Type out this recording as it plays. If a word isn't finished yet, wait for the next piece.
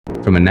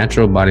From a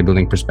natural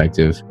bodybuilding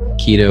perspective,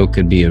 keto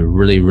could be a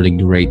really, really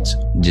great,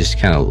 just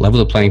kind of level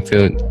the playing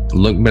field,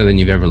 look better than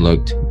you've ever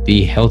looked,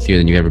 be healthier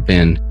than you've ever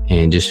been,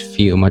 and just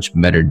feel much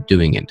better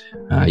doing it.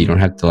 You don't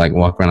have to like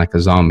walk around like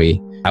a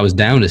zombie. I was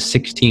down to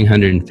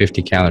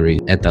 1,650 calories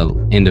at the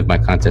end of my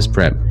contest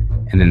prep.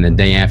 And then the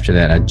day after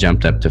that, I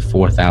jumped up to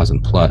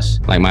 4,000 plus.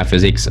 Like my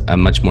physique's a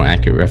much more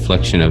accurate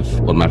reflection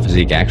of what my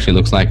physique actually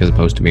looks like as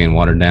opposed to being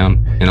watered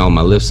down. And all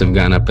my lifts have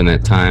gone up in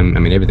that time.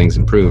 I mean, everything's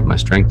improved. My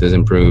strength has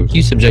improved. If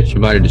you subject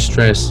your body to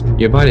stress,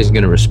 your body's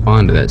going to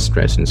respond to that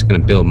stress and it's going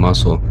to build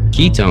muscle.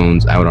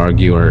 Ketones, I would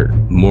argue, are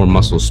more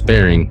muscle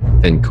sparing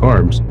than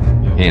carbs.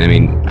 And I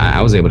mean,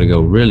 I was able to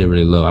go really,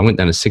 really low. I went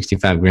down to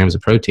 65 grams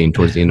of protein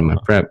towards the end of my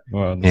prep.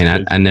 Wow,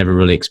 and I never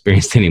really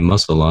experienced any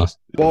muscle loss.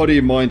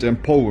 Body mind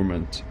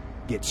empowerment.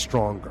 Get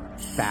stronger,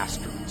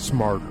 faster,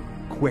 smarter,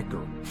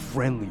 quicker,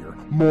 friendlier,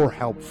 more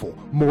helpful,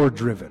 more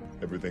driven.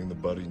 Everything the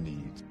body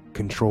needs.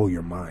 Control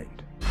your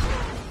mind.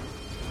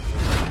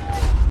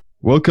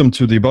 Welcome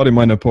to the Body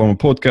Mind Empowerment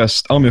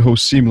Podcast. I'm your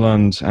host,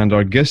 Simland, and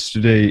our guest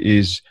today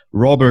is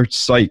Robert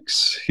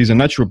Sykes. He's a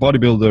natural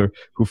bodybuilder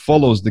who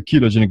follows the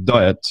ketogenic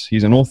diet.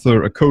 He's an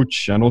author, a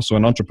coach, and also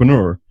an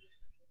entrepreneur.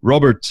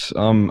 Robert,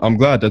 I'm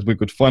glad that we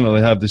could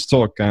finally have this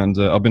talk, and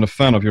I've been a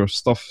fan of your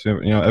stuff,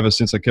 ever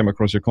since I came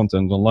across your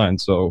content online.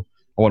 So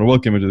I want to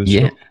welcome you to this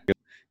show.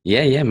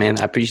 Yeah, man.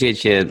 I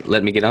appreciate you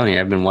letting me get on here.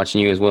 I've been watching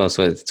you as well,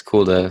 so it's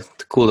cool to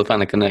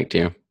finally connect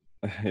here.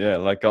 Yeah,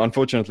 like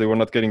unfortunately we're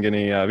not getting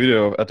any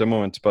video at the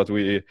moment, but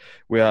we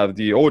have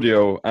the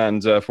audio,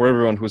 and for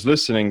everyone who's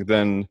listening,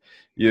 then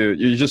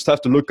you just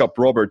have to look up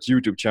Robert's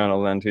YouTube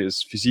channel and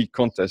his physique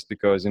contest,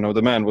 because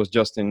the man was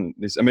just in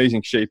this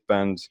amazing shape,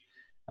 and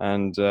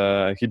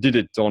he did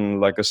it on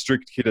like a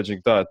strict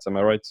ketogenic diet. Am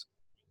I right?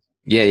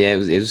 Yeah, it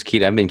was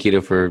keto. I've been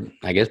keto for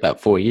I guess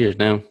about 4 years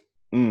now.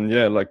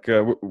 Yeah, like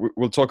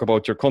we'll talk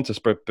about your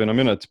contest prep in a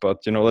minute, but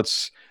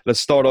let's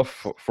start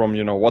off from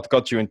what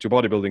got you into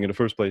bodybuilding in the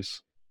first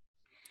place.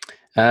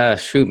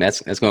 Shoot,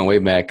 that's going way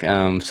back.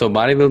 So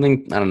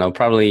bodybuilding, I don't know,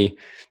 probably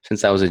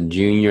since I was a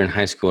junior in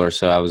high school or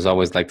so, I was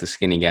always like the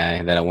skinny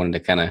guy that I wanted to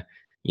kind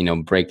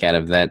of break out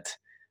of that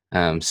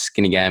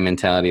skinny guy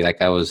mentality.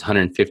 Like I was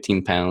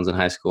 115 pounds in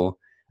high school.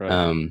 Right.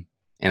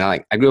 And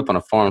I grew up on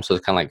a farm, so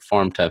it's kind of like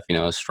farm tough, I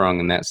was strong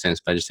in that sense,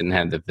 but I just didn't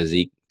have the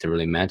physique to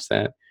really match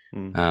that.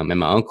 And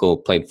my uncle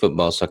played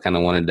football, so I kind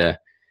of wanted to,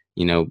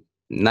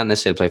 not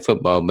necessarily play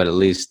football, but at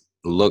least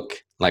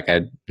look like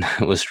I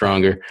was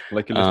stronger.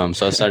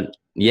 So I started,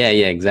 yeah,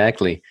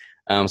 exactly.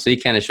 So he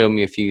kind of showed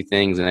me a few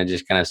things, and I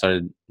just kind of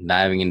started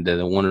diving into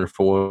the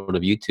wonderful world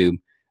of YouTube.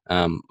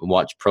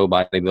 Watch pro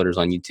bodybuilders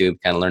on YouTube,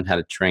 kind of learned how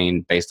to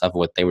train based off of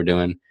what they were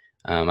doing.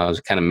 I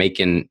was kind of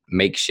making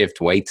makeshift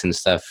weights and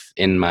stuff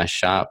in my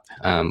shop.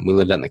 We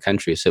lived out in the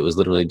country, so it was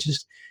literally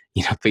just,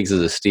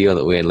 pieces of steel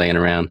that we had laying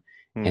around.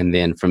 And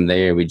then from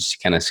there, we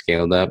just kind of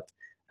scaled up.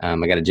 I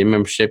got a gym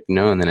membership, and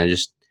then I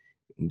just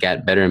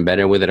got better and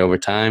better with it over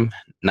time,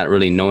 not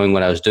really knowing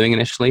what I was doing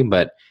initially,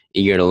 but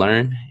eager to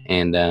learn.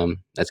 And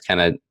that's kind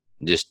of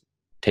just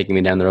taking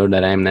me down the road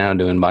that I am now,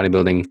 doing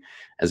bodybuilding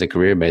as a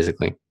career,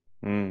 basically.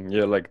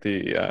 Yeah, like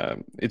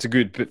it's a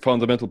good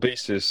fundamental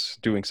basis,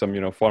 doing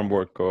some, farm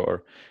work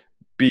or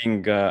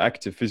being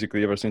active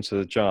physically ever since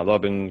as a child.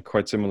 I've been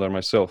quite similar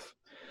myself.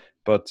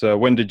 But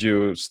when did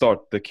you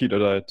start the keto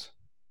diet?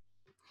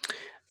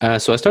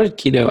 So I started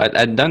keto.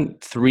 I'd done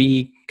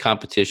 3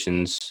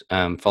 competitions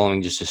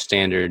following just a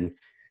standard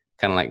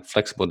kind of like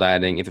flexible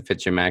dieting, if it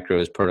fits your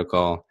macros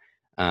protocol.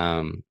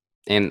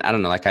 And I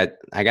don't know, like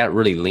I got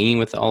really lean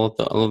with all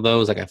of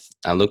those. Like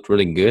I looked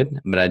really good,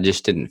 but I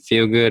just didn't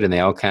feel good. And they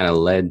all kind of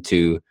led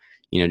to,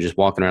 just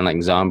walking around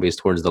like zombies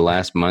towards the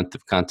last month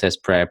of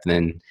contest prep.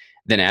 And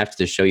then after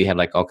the show, you have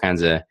like all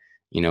kinds of,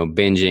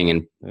 binging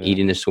and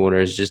eating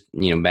disorders, just,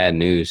 bad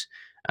news.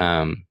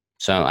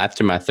 So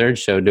after my 3rd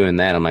show doing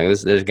that, I'm like,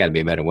 there's got to be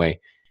a better way.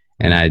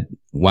 And I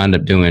wound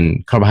up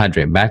doing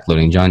carbohydrate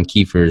backloading, John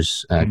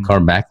Keefer's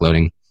carb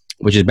backloading,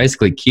 which is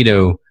basically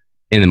keto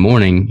in the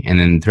morning and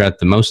then throughout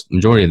the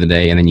majority of the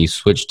day. And then you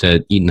switch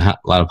to eating a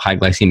lot of high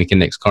glycemic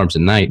index carbs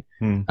at night.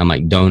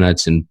 Like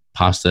donuts and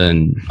pasta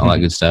and all that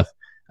good stuff.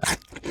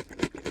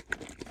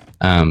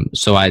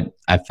 So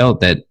I felt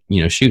that,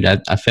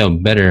 I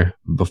felt better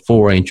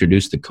before I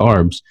introduced the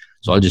carbs.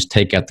 So I'll just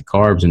take out the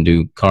carbs and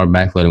do carb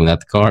backloading without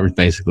the carbs,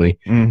 basically.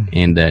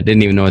 And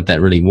didn't even know what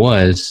that really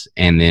was.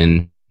 And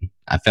then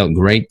I felt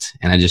great,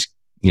 and I just,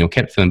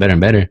 kept feeling better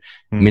and better.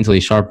 Mentally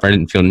sharper. I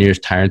didn't feel near as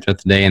tired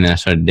throughout the day. And then I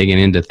started digging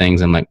into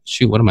things. I'm like,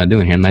 shoot, what am I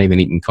doing here? I'm not even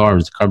eating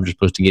carbs. The carbs are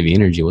supposed to give you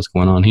energy. What's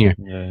going on here?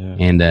 Yeah.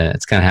 And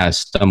it's kind of how I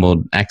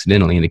stumbled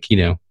accidentally into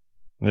keto.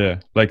 Yeah,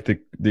 like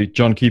the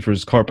John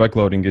Keefer's carb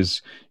backloading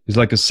is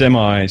like a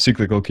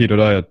semi-cyclical keto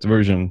diet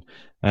version.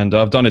 And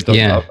I've done it.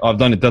 I've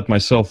done it that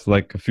myself,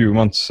 like a few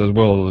months as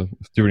well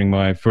during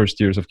my first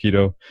years of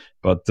keto.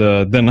 But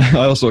then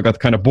I also got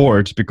kind of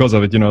bored because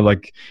of it.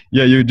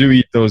 You do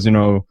eat those,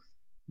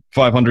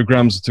 500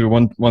 grams to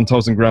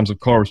 1,000 grams of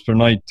carbs per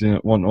night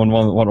on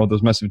one of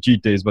those massive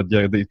cheat days. But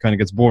yeah, it kind of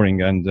gets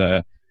boring.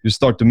 And you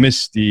start to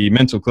miss the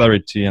mental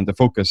clarity and the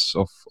focus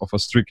of a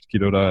strict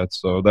keto diet.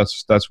 So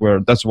that's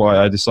why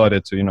I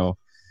decided to, you know,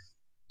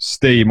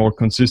 stay more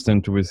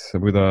consistent with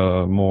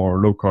a more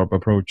low carb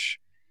approach.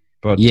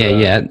 But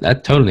Yeah, I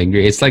totally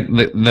agree. It's like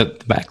the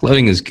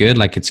backloading is good.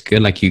 Like it's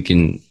good. Like you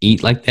can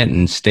eat like that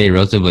and stay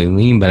relatively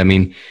lean. But I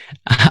mean,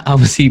 I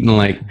was eating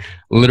like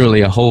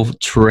literally a whole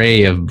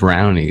tray of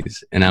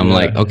brownies, and I'm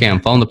like, okay, I'm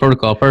following the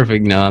protocol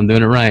perfect. No, I'm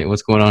doing it right.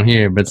 What's going on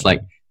here? But it's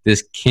like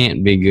this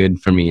can't be good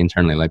for me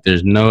internally. Like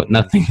there's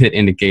nothing that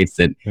indicates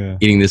that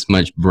eating this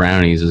much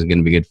brownies is going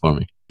to be good for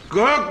me.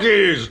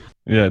 Cookies.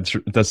 Yeah,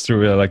 that's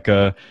true. Yeah, like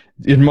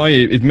it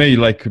may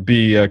like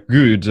be a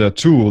good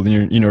tool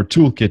in your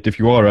toolkit if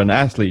you are an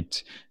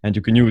athlete and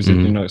you can use it,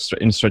 you know,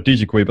 in a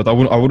strategic way. But I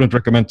wouldn't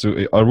recommend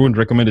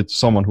it to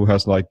someone who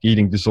has like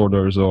eating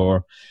disorders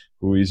or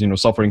who is, you know,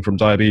 suffering from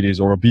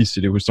diabetes or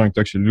obesity, who's trying to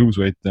actually lose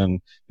weight.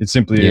 Then it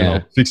simply you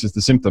know, fixes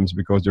the symptoms,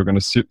 because you're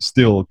gonna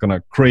still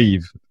gonna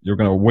crave. You're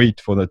gonna wait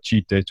for that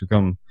cheat day to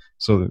come.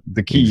 So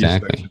the key is to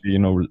actually, you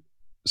know,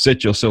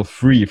 set yourself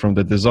free from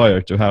the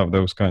desire to have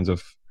those kinds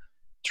of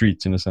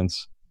treats, in a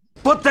sense.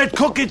 Put that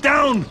cookie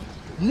down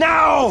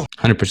now.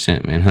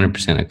 100%, man.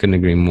 100%. I couldn't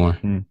agree more.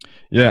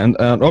 Yeah, and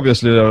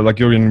obviously, like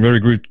you're in very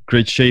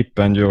great shape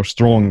and you're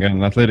strong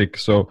and athletic.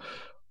 So,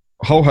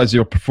 how has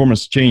your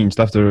performance changed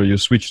after you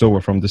switched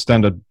over from the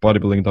standard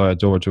bodybuilding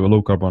diet over to a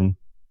low carb one?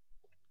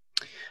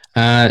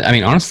 I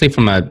mean, honestly,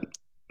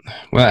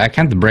 I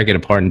kind of break it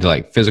apart into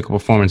like physical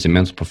performance and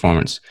mental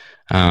performance.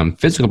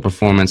 Physical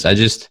performance,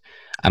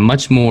 I'm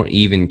much more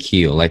even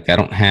keel. Like I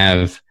don't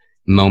have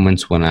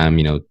moments when I'm,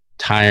 you know,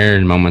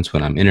 tired, moments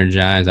when I'm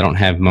energized. I don't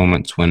have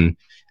moments when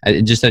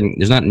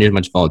there's not near as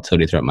much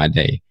volatility throughout my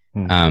day.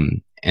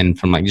 And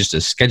from like just a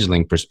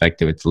scheduling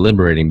perspective, it's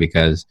liberating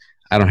because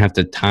I don't have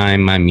to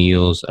time my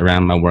meals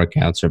around my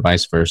workouts or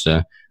vice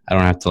versa. I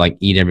don't have to like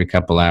eat every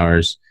couple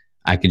hours.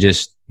 I could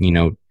just, you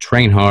know,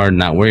 train hard,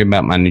 not worry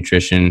about my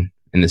nutrition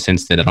in the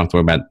sense that I don't have to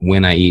worry about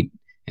when I eat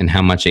and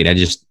how much I eat. I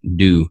just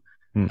do.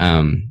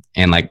 And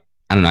like,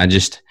 I don't know,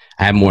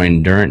 I have more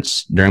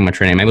endurance during my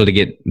training. I'm able to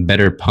get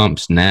better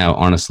pumps now,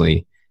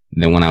 honestly,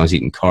 than when I was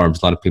eating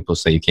carbs. A lot of people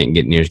say you can't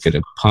get near as good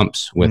of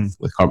pumps with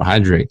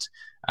carbohydrates.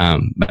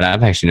 But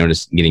I've actually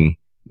noticed getting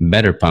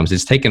better pumps.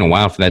 It's taken a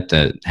while for that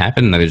to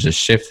happen. There's a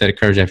shift that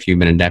occurs after you've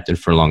been adapted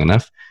for long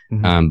enough.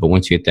 But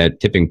once you hit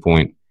that tipping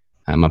point,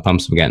 my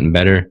pumps have gotten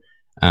better.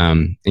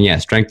 And yeah,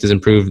 strength has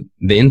improved.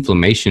 The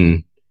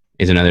inflammation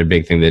is another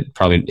big thing that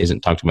probably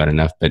isn't talked about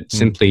enough, but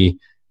simply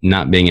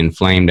not being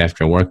inflamed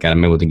after a workout,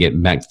 I'm able to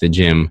get back to the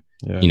gym,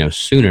 you know,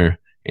 sooner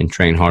and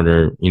train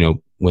harder, you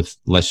know, with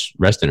less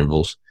rest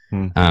intervals.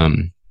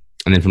 And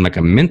then from like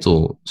a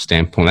mental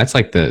standpoint, that's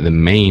like the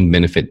main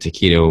benefit to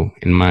keto,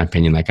 in my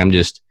opinion. Like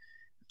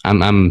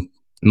I'm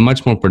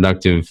much more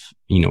productive,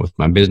 you know, with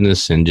my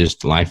business and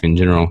just life in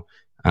general,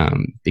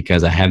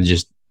 because I have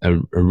just a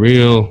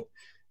real,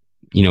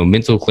 you know,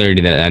 mental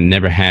clarity that I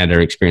never had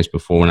or experienced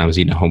before when I was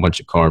eating a whole bunch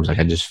of carbs. Like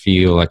I just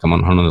feel like I'm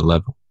on another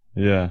level.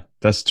 Yeah,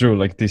 that's true.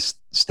 Like this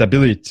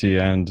stability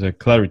and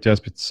clarity has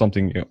been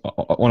something,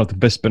 one of the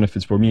best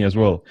benefits for me as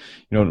well.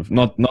 You know,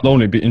 not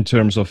only in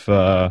terms of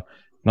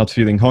not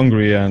feeling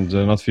hungry and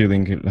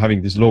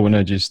having these low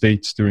energy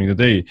states during the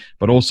day,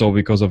 but also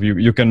because of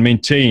you can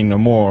maintain a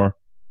more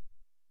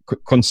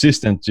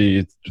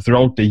consistency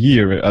throughout the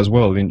year as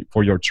well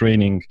for your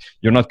training.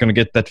 You're not going to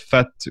get that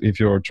fat if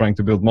you're trying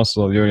to build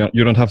muscle.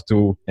 You don't have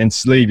to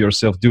enslave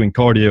yourself doing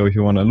cardio if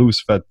you want to lose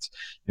fat.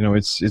 You know,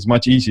 it's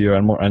much easier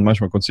and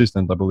much more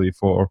consistent, I believe,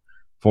 for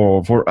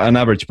an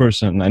average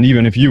person. And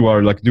even if you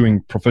are like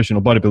doing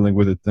professional bodybuilding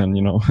with it, then,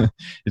 you know,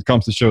 it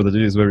comes to show that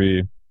it is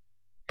very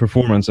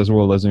performance as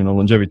well as, you know,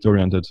 longevity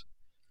oriented.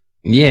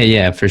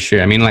 Yeah, for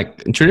sure. I mean,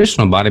 like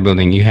traditional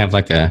bodybuilding, you have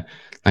like a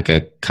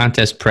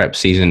contest prep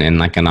season and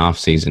like an off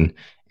season.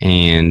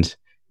 And,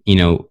 you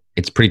know,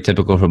 it's pretty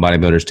typical for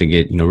bodybuilders to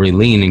get, you know, really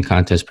lean in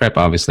contest prep,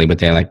 obviously, but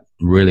they're like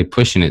really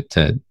pushing it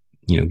to,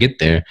 you know, get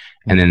there.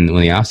 And then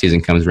when the off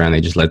season comes around,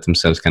 they just let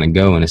themselves kind of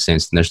go in a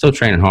sense. And they're still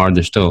training hard.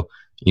 They're still,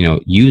 you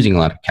know, using a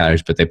lot of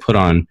calories, but they put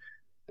on,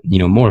 you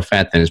know, more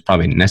fat than is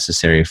probably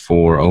necessary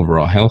for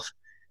overall health.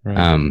 Right.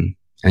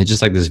 And it's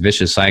just like this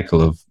vicious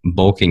cycle of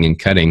bulking and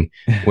cutting.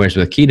 Whereas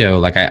with keto,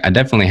 like I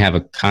definitely have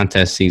a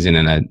contest season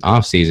and an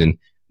off season,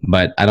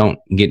 but I don't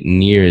get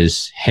near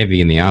as heavy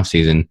in the off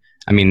season.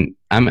 I mean,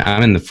 I'm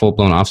in the full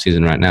blown off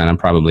season right now, and I'm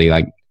probably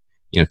like,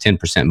 you know,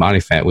 10% body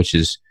fat, which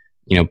is,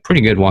 you know,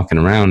 pretty good walking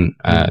around,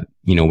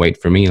 you know,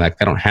 weight for me. Like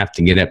I don't have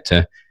to get up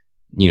to,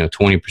 you know,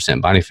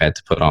 20% body fat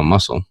to put on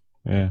muscle.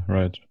 Yeah,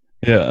 right.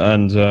 Yeah,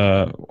 and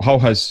how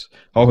has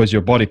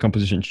your body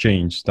composition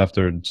changed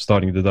after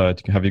starting the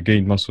diet? Have you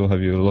gained muscle?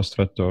 Have you lost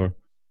fat? Or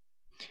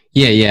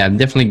Yeah, I've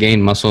definitely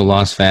gained muscle,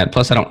 lost fat.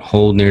 Plus, I don't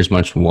hold near as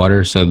much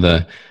water, so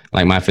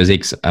my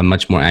physique's a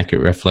much more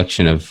accurate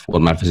reflection of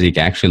what my physique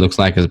actually looks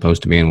like, as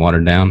opposed to being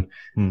watered down.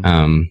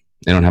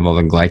 They don't have all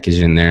the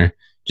glycogen in there,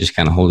 just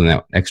kind of holding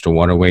that extra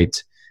water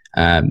weight.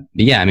 But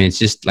yeah, I mean, it's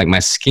just like my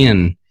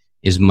skin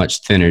is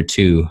much thinner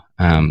too.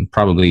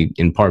 Probably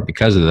in part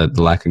because of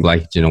the lack of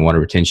glycogen and water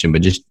retention,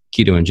 but just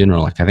keto in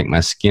general. Like I think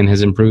my skin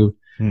has improved,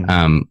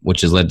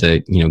 which has led to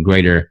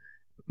greater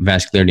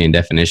vascularity and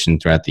definition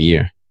throughout the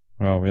year.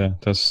 Oh yeah,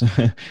 that's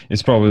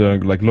it's probably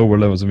like lower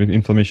levels of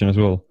inflammation as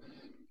well.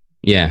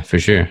 Yeah, for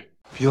sure.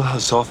 Feel how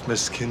soft my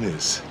skin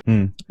is.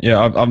 Yeah,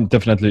 I've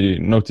definitely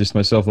noticed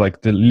myself,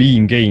 like the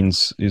lean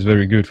gains is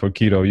very good for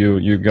keto.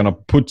 You're gonna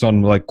put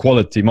on like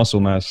quality muscle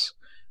mass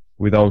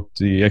without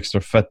the extra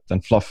fat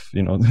and fluff,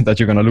 that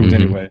you're gonna lose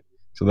anyway.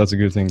 So that's a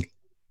good thing.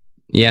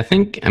 Yeah,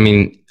 I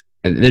mean,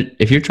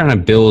 if you're trying to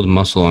build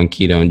muscle on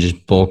keto and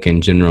just bulk in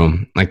general,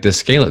 like the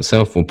scale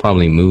itself will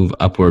probably move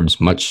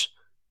upwards much,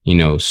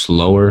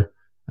 slower,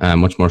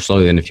 much more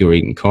slowly than if you were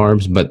eating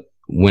carbs. But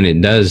when it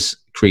does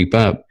creep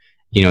up,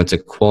 it's a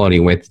quality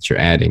weight that you're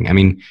adding. I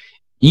mean,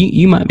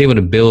 you might be able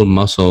to build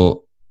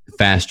muscle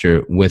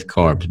faster with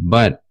carbs,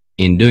 but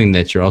in doing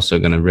that, you're also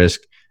going to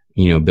risk,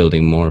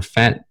 building more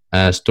fat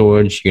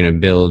storage. You're going to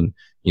build,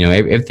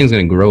 everything's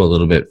going to grow a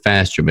little bit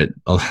faster, but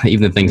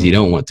even the things you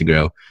don't want to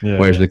grow. Yeah,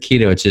 Whereas with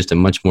keto, it's just a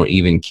much more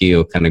even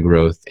keel kind of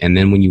growth. And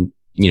then when you,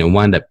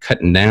 wind up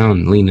cutting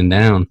down, leaning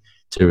down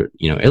to,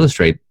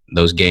 illustrate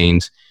those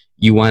gains,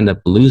 you wind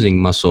up losing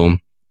muscle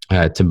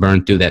to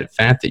burn through that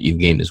fat that you've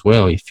gained as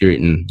well if you're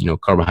eating,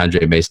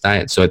 carbohydrate-based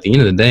diet. So at the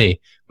end of the day,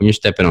 when you're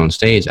stepping on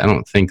stage, I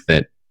don't think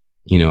that,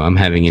 I'm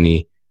having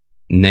any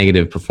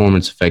negative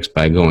performance effects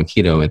by going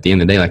keto. At the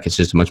end of the day, like it's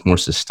just a much more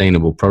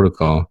sustainable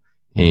protocol,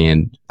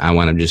 and I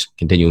wind up just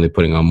continually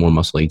putting on more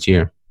muscle each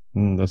year.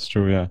 That's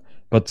true, yeah.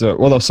 But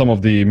what are some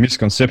of the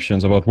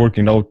misconceptions about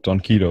working out on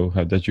keto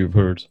that you've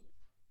heard?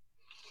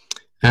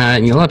 A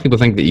lot of people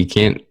think that you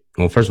can't.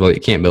 Well, first of all, you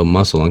can't build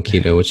muscle on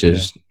keto, which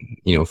is,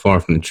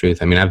 far from the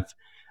truth. I mean,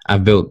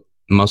 I've built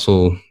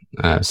muscle,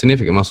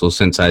 significant muscle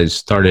since I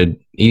started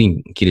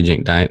eating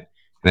ketogenic diet,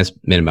 and that's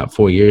been about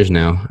 4 years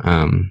now.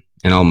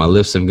 And all my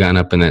lifts have gone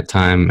up in that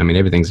time. I mean,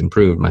 everything's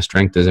improved. My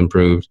strength has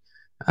improved.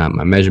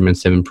 My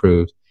measurements have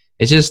improved.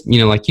 It's just,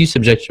 like you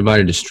subject your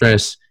body to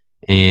stress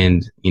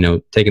and,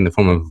 taking the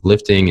form of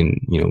lifting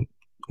and,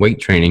 weight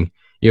training,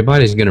 your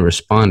body's going to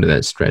respond to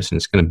that stress and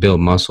it's going to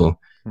build muscle.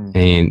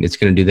 And it's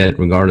going to do that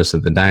regardless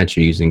of the diet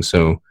you're using.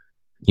 So,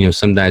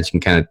 some diets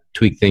you can kind of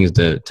tweak things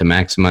to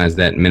maximize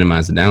that and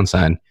minimize the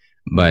downside.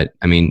 But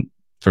I mean,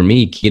 for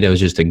me, keto is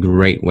just a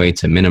great way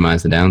to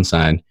minimize the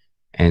downside.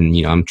 And,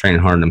 I'm training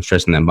hard and I'm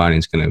stressing that body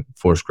and it's going to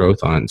force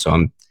growth on it. So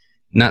I'm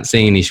not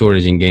seeing any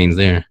shortage in gains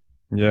there.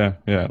 Yeah.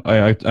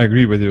 I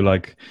agree with you.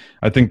 Like,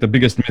 I think the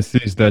biggest myth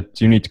is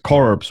that you need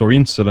carbs or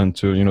insulin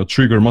to,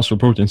 trigger muscle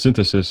protein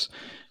synthesis.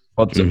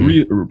 But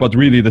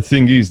really, the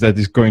thing is that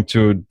is going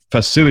to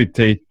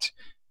facilitate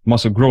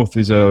muscle growth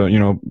is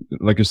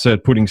like you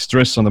said, putting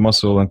stress on the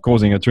muscle and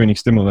causing a training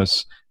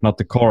stimulus, not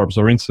the carbs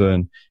or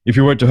insulin. If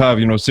you were to have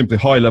simply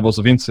high levels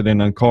of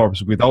insulin and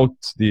carbs without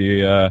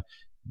the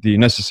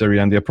necessary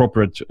and the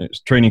appropriate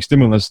training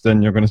stimulus,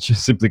 then you're going to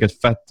just simply get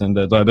fat and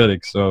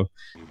diabetic. So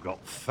You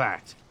got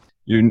fat.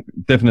 you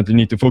definitely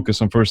need to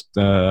focus on first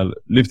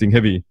lifting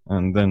heavy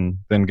and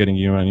then getting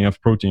enough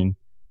protein.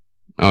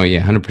 Oh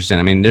yeah, 100%.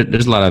 I mean,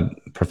 there's a lot of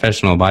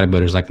professional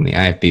bodybuilders like in the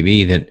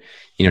IFBB that,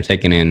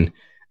 taking in,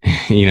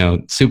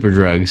 super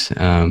drugs,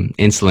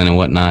 insulin and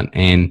whatnot.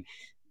 And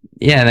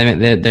yeah,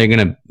 they're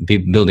going to be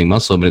building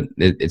muscle, but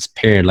it's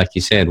paired, like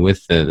you said,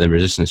 with the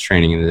resistance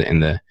training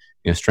and the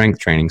strength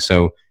training.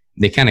 So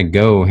they kind of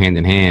go hand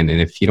in hand. And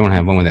if you don't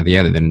have one without the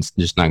other, then it's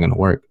just not going to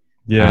work.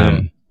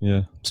 Yeah.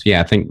 So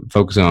yeah, I think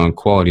focusing on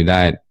quality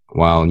diet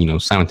while,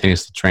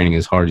 simultaneously training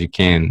as hard as you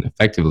can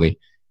effectively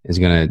is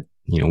going to,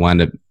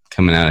 wind up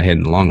coming out ahead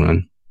in the long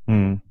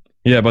run.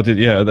 Yeah, but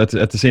that's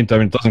at the same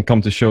time, it doesn't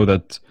come to show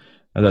that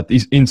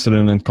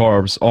insulin and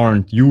carbs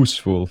aren't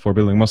useful for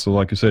building muscle.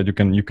 Like you said, you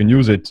can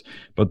use it,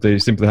 but they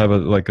simply have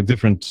a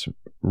different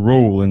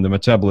role in the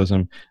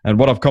metabolism. And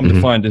what I've come to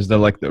find is that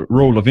like the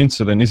role of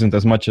insulin isn't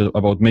as much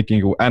about making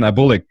you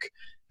anabolic,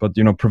 but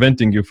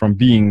preventing you from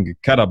being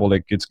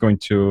catabolic. It's going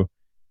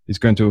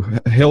to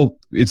help.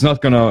 It's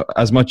not going to,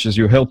 as much as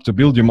you help to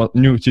build your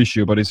new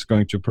tissue, but it's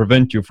going to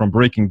prevent you from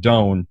breaking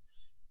down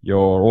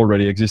your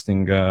already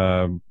existing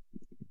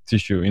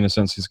tissue. In a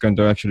sense, it's going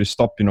to actually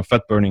stop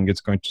fat burning.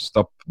 It's going to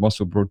stop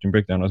muscle protein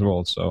breakdown as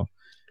well. So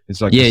it's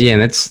like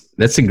and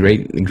that's a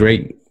great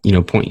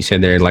point you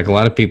said there. Like a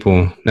lot of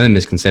people, another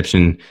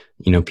misconception,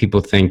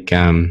 people think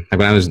like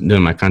when I was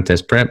doing my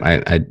contest prep,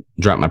 I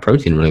dropped my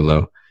protein really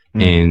low,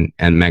 and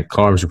my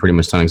carbs were pretty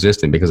much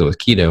non-existent because it was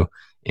keto.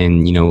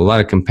 And a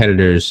lot of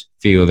competitors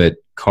feel that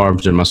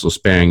carbs are muscle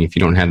sparing. If you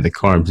don't have the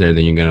carbs there,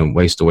 then you're going to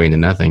waste away into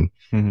nothing.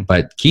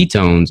 But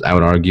ketones, I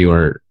would argue,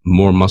 are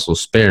more muscle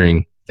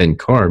sparing than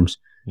carbs.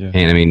 Yeah.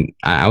 And I mean,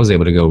 I was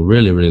able to go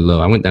really, really low.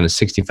 I went down to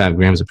 65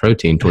 grams of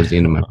protein towards the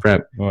end of my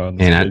prep. Wow,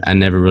 and I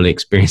never really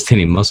experienced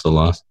any muscle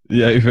loss.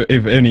 Yeah,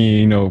 if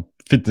any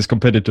fitness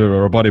competitor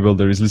or a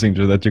bodybuilder is listening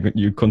to that,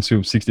 you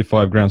consume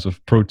 65 grams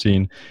of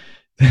protein,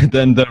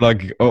 then they're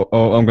like,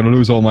 oh, I'm going to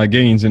lose all my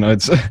gains.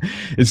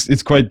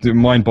 It's quite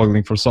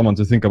mind-boggling for someone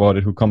to think about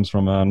it who comes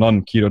from a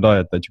non-keto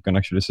diet, that you can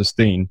actually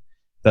sustain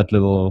that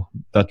little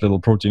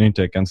protein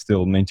intake and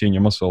still maintain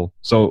your muscle.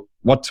 So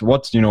what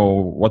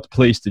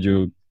place did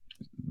you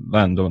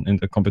land on in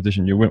the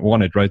competition. You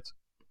won it, right?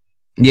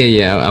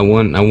 Yeah. I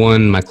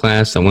won my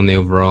class. I won the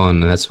overall,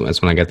 and that's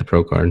when I got the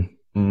pro card.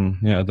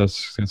 Yeah,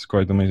 that's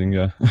quite amazing.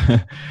 Yeah,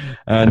 I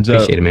and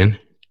appreciate it, man.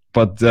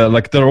 but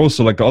like there are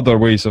also like other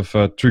ways of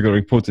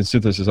triggering protein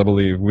synthesis, I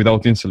believe,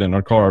 without insulin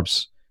or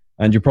carbs.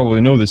 And you probably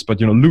know this, but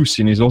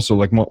leucine is also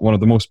like one of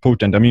the most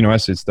potent amino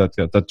acids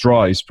that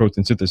drives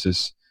protein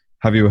synthesis.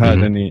 Have you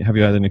had any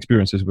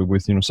experiences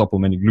with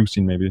supplementing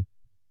leucine maybe?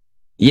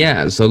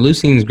 Yeah, so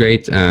leucine is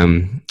great.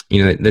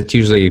 That's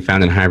usually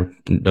found in high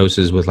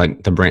doses with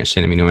like the branched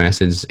chain amino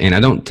acids. And I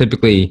don't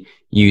typically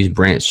use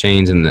branched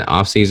chains in the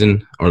off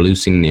season or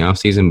leucine in the off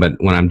season, but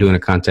when I'm doing a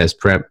contest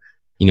prep,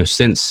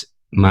 since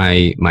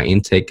my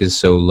intake is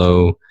so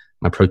low,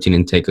 my protein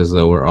intake is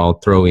lower, I'll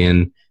throw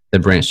in the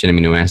branched chain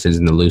amino acids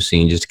and the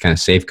leucine just to kind of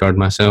safeguard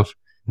myself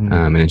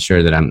and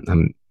ensure that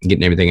I'm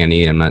getting everything I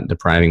need. I'm not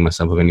depriving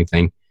myself of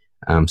anything.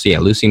 So yeah,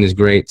 leucine is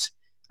great.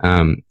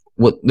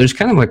 There's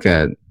kind of like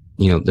there's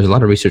a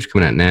lot of research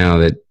coming out now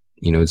that,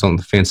 it's on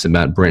the fence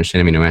about branched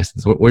chain amino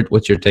acids.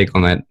 What's your take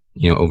on that,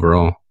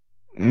 overall?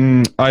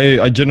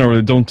 I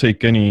generally don't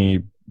take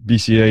any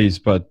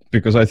BCAAs, but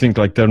because I think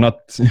like they're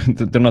not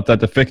that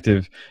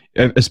effective,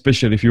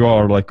 especially if you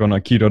are like on a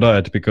keto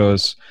diet,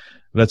 because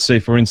let's say,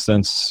 for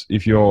instance,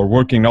 if you're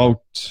working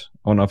out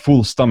on a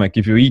full stomach,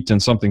 if you eat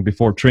something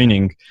before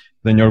training,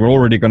 then you're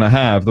already going to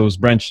have those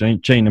branched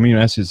chain amino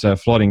acids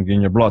flooding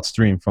in your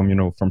bloodstream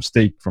from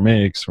steak, from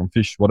eggs, from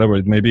fish, whatever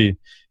it may be.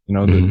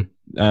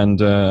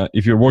 And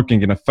if you're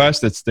working in a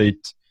fasted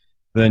state,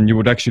 then you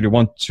would actually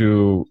want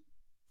to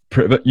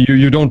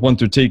you don't want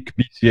to take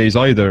BCAAs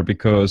either,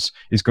 because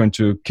it's going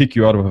to kick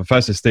you out of a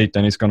fasted state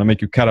and it's going to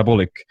make you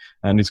catabolic,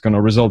 and it's going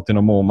to result in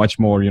a much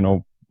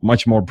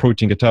more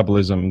protein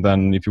catabolism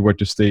than if you were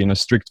to stay in a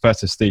strict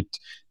fasted state.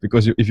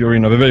 Because if you're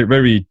in a very,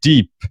 very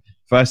deep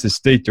fasted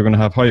state, you're going to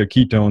have higher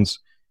ketones.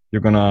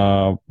 You're going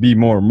to be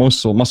more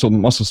muscle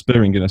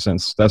sparing in a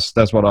sense.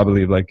 That's what I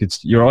believe. Like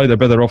you're either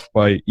better off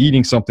by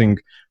eating something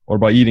or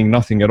by eating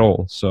nothing at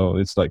all. So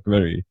it's like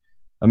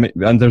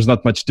and there's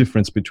not much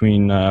difference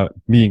between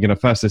being in a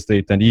fasted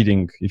state and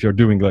eating if you're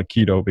doing like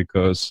keto,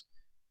 because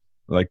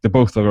like the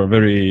both are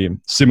very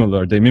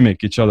similar. They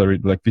mimic each other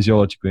like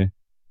physiologically.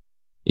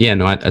 Yeah,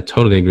 no, I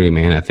totally agree,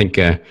 man. I think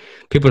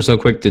people are so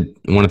quick to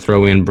want to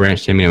throw in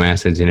branched amino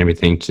acids and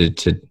everything to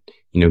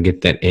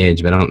get that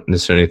edge, but I don't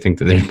necessarily think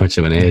that there's much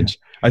of an edge.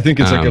 I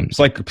think it's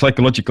like a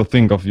psychological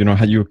thing of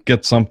how you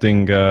get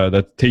something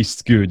that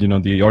tastes good,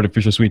 the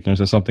artificial sweeteners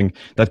or something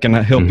that can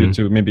help you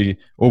to maybe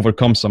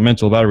overcome some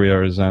mental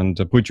barriers and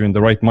put you in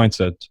the right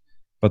mindset.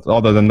 But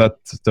other than that,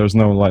 there's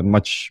no like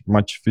much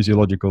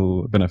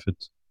physiological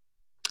benefit.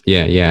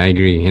 Yeah, I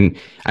agree. And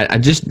I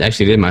just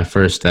actually did my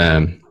first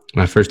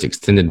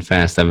extended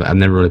fast. I've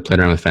never really played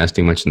around with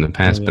fasting much in the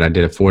past, but I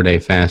did a 4-day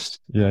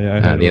fast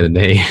the other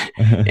day,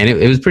 and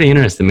it was pretty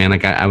interesting, man.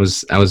 Like I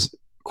was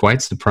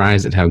quite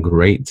surprised at how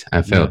great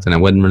I felt, and I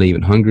wasn't really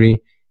even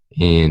hungry.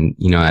 And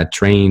I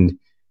trained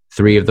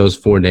 3 of those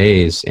 4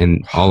 days,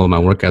 and all of my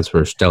workouts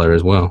were stellar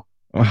as well.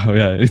 Oh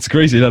yeah, it's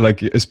crazy that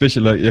like,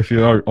 especially like if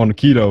you are on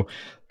keto,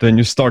 then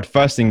you start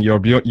fasting, you're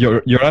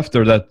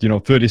after that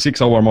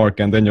 36-hour mark,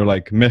 and then you're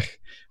like, meh,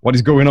 what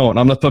is going on?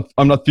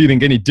 I'm not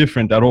feeling any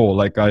different at all.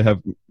 Like I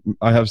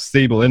have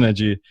stable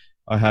energy.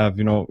 I have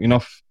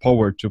enough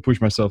power to push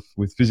myself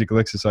with physical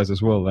exercise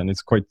as well, and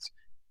it's quite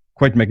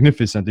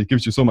magnificent. It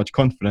gives you so much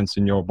confidence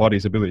in your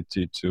body's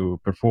ability to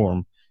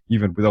perform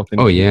even without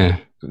any. Oh yeah,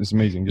 it's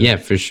amazing. Yeah,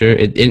 for sure.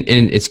 And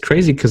it's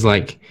crazy because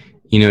like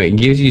it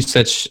gives you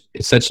such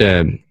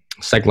a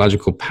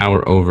psychological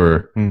power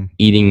over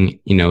eating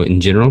in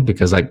general,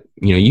 because like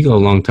you go a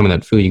long time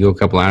without food, you go a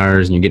couple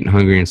hours and you're getting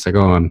hungry, and it's like,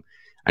 oh,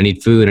 I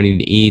need food, I need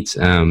to eat.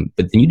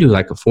 But then you do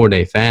like a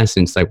 4-day fast,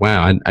 and it's like,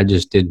 wow, I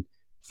just did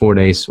 4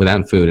 days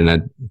without food and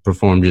I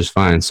performed just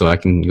fine. So I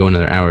can go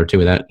another hour or 2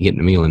 without getting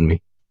a meal in me.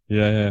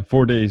 Yeah,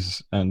 4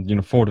 days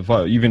and 4 to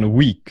 5, even a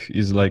week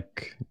is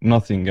like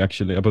nothing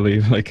actually. I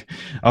believe like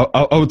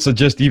I would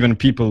suggest even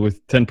people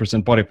with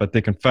 10% body fat,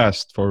 they can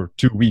fast for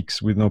 2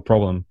 weeks with no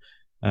problem,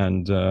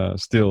 and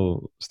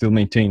still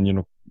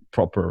maintain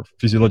proper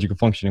physiological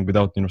functioning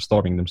without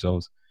starving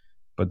themselves.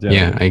 But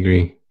yeah, I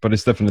agree. But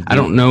it's definitely. I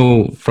don't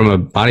know from a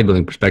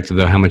bodybuilding perspective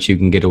though how much you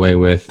can get away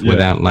with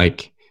without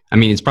like. I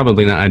mean, it's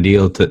probably not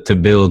ideal to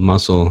build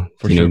muscle.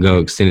 Go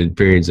extended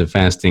periods of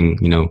fasting.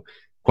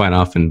 Quite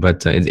often,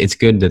 but it's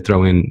good to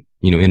throw in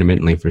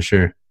intermittently for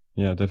sure.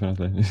 Yeah,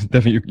 definitely.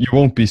 You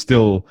won't be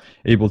still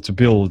able to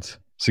build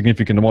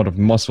significant amount of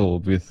muscle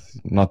with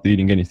not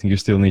eating anything. You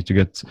still need to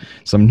get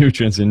some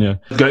nutrients in you.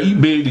 Gotta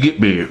eat big to get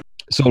big.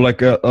 So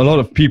like a lot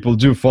of people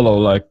do follow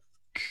like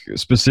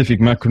specific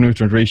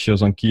macronutrient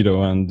ratios on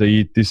keto, and they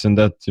eat this and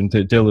that, and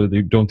they tell you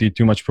they don't eat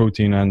too much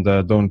protein and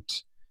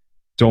don't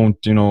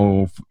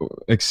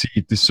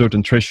exceed this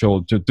certain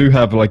threshold. Do you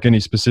have like any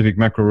specific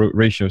macro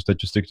ratios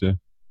that you stick to?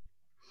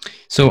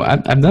 So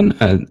I've done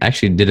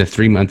actually did a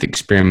 3-month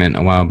experiment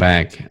a while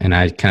back, and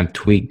I kind of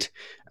tweaked.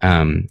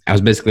 I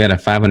was basically at a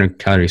 500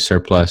 calorie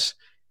surplus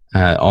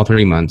all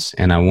 3 months,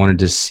 and I wanted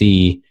to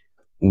see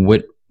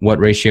what what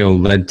ratio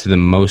led to the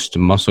most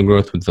muscle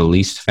growth with the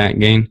least fat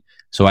gain.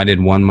 So I did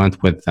 1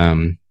 month with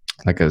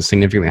like a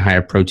significantly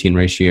higher protein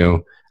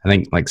ratio. I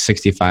think like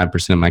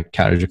 65% of my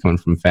calories are coming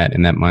from fat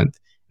in that month.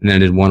 And then I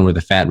did one where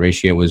the fat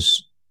ratio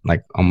was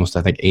like almost,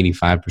 I think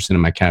 85% of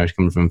my calories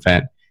coming from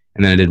fat.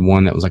 And then I did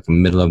one that was like a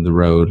middle of the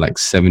road, like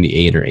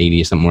 78 or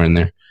 80, somewhere in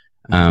there.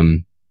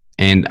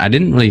 And I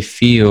didn't really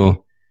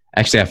feel,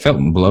 actually I felt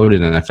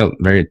bloated and I felt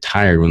very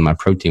tired when my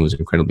protein was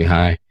incredibly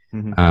high.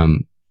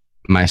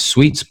 My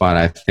sweet spot,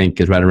 I think,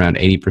 is right around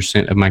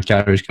 80% of my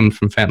calories coming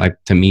from fat.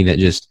 Like, to me, that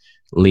just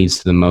leads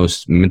to the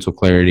most mental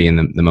clarity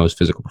and the most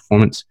physical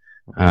performance.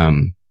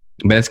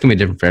 But it's going to be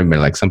different for everybody.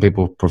 Like, some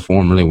people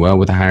perform really well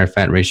with a higher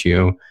fat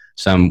ratio,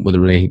 some with a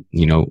really,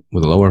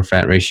 with a lower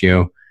fat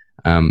ratio.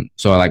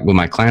 So like with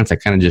my clients, I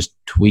kind of just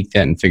tweak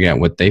that and figure out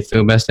what they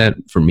feel best at.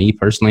 For me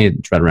personally,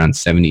 it's right around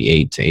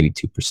 78 to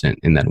 82%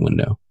 in that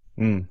window.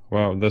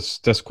 Wow,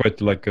 that's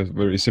quite like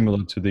very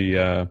similar to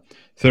the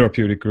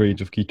therapeutic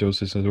range of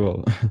ketosis as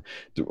well.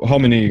 How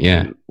many?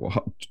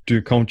 Do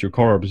you count your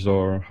carbs,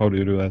 or how do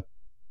you do that?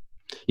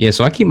 Yeah,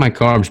 so I keep my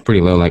carbs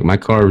pretty low. Like, my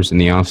carbs in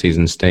the off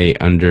season stay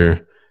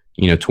under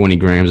 20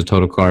 grams of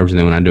total carbs, and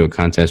then when I do a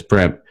contest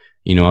prep,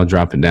 I'll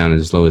drop it down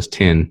as low as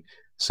 10.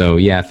 So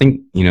yeah, I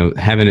think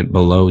having it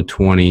below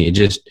 20,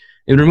 it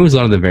removes a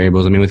lot of the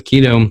variables. I mean, with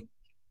keto,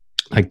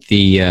 like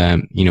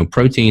the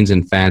proteins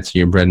and fats are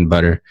your bread and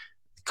butter.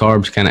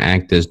 Carbs kind of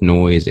act as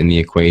noise in the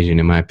equation,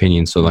 in my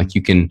opinion. So like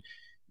you can,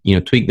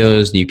 tweak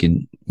those. You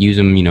could use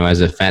them,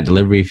 as a fat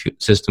delivery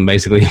system,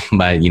 basically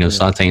by,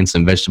 sauteing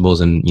some vegetables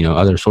and,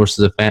 other sources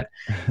of fat.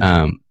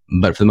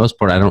 But for the most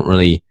part, I don't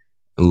really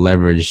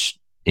leverage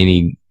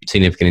any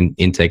significant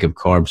intake of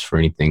carbs for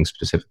anything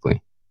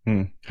specifically.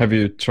 Have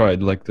you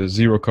tried like the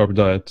zero carb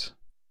diet?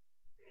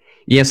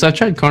 Yeah, so I've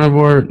tried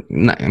carnivore.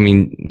 Not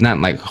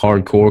like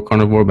hardcore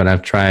carnivore, but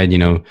I've tried,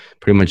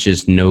 pretty much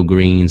just no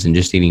greens and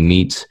just eating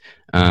meats.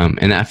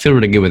 And I feel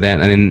really good with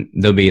that. And then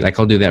there'll be like,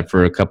 I'll do that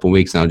for a couple of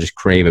weeks and I'll just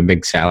crave a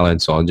big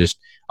salad. So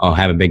I'll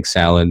have a big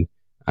salad.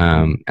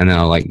 And then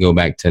I'll like go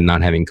back to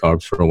not having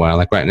carbs for a while.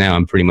 Like right now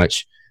I'm pretty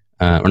much,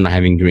 or not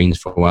having greens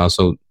for a while.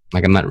 So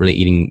like, I'm not really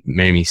eating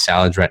many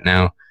salads right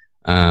now.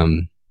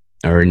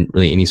 Or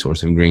really any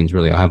source of greens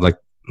really. I'll have like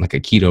a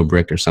keto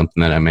brick or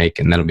something that I make,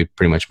 and that'll be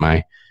pretty much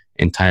my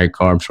entire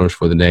carb source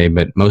for the day.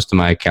 But most of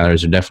my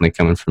calories are definitely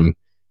coming from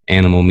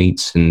animal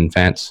meats and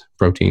fats,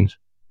 proteins.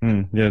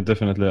 Yeah,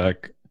 definitely.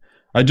 Like,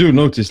 I do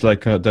notice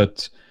like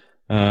that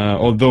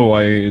although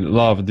I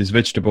love these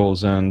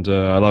vegetables and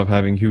I love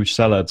having huge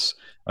salads,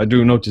 I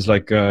do notice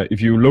like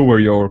if you lower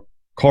your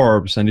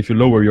carbs and if you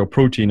lower your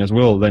protein as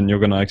well, then you're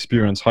going to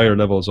experience higher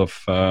levels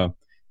of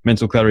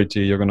mental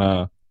clarity. You're going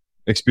to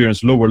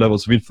experience lower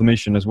levels of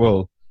inflammation as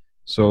well.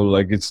 So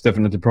like it's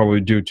definitely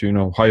probably due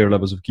to higher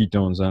levels of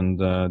ketones and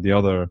the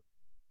other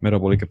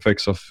metabolic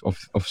effects of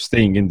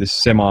staying in this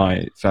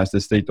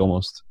semi-fasted state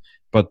almost.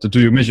 But do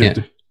you measure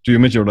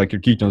like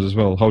your ketones as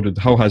well?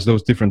 How has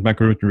those different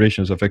macronutrient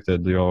ratios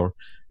affected your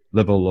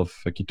level of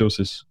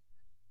ketosis?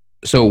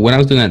 So when I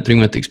was doing that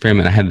 3-month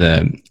experiment, I had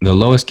the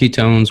lowest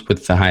ketones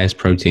with the highest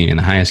protein and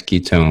the highest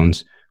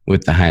ketones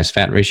with the highest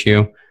fat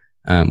ratio.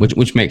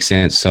 Which makes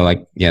sense. So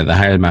like, yeah, the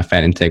higher my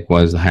fat intake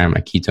was, the higher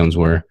my ketones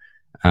were.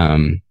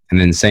 And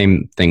then the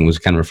same thing was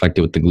kind of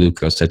reflected with the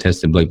glucose. I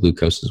tested blood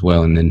glucose as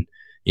well. And then,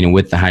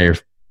 with the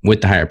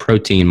higher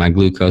protein, my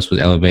glucose was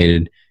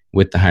elevated.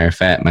 With the higher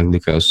fat, my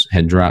glucose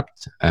had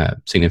dropped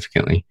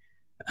significantly.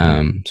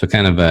 So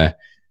kind of a,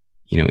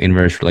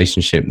 inverse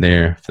relationship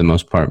there for the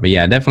most part. But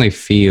yeah, I definitely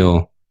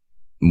feel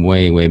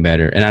way, way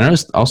better. And I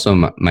noticed also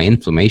my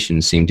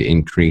inflammation seemed to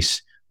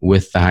increase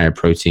with the higher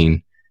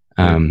protein.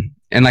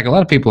 And like a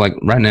lot of people, like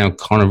right now,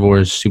 carnivore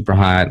is super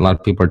high. A lot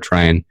of people are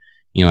trying,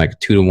 like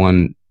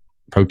 2-to-1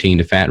 protein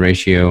to fat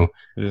ratio,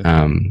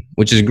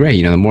 which is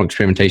great. The more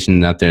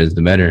experimentation out there is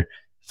the better.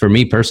 For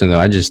me personally, though,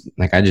 I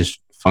just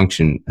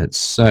function at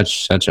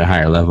such a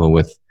higher level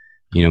with,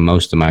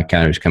 most of my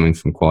calories coming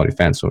from quality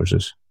fat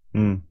sources.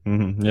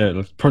 Yeah,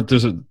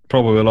 there's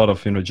probably a lot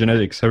of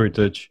genetics,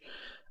 heritage,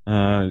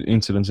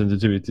 insulin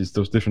sensitivities,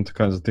 those different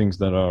kinds of things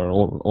that are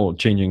all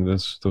changing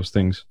those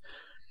things.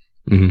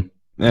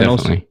 And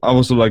Definitely. I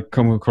also like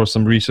come across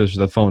some research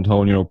that found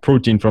how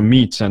protein from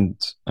meats and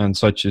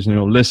such is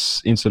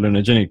less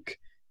insulinogenic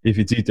if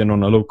it's eaten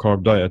on a low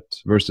carb diet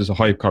versus a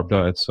high carb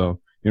diet.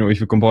 So if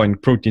you combine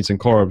proteins and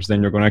carbs,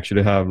 then you're going to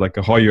actually have like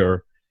a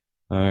higher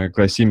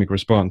glycemic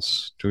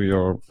response to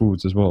your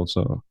foods as well.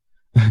 So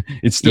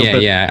it's still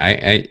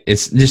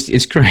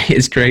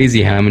it's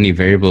crazy how many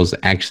variables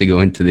actually go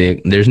into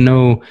there's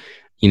no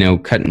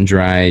cut and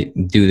dry,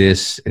 do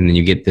this, and then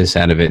you get this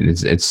out of it.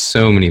 It's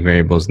so many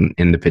variables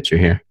in the picture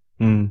here.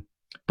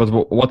 But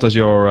what does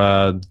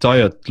your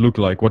diet look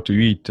like? What do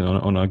you eat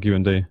on a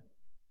given day?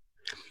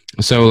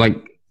 So like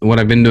what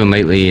I've been doing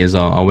lately is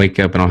I'll wake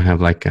up and I'll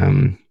have like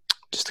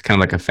just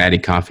kind of like a fatty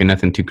coffee,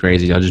 nothing too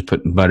crazy. I'll just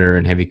put butter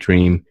and heavy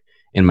cream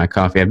in my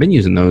coffee. I've been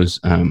using those.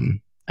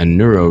 A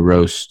Neuro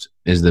Roast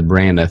is the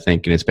brand, I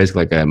think, and it's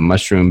basically like a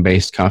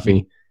mushroom-based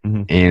coffee.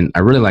 And I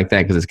really like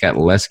that because it's got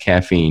less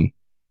caffeine.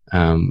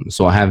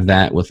 So I'll have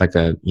that with like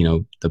the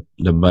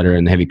butter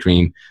and the heavy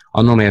cream.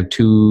 I'll normally have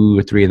 2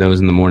 or 3 of those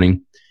in the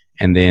morning,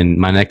 and then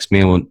my next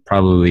meal would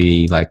probably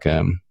be like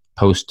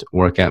post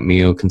workout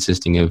meal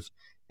consisting of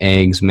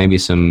eggs, maybe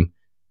some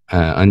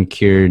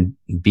uncured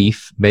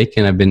beef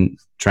bacon. I've been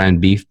trying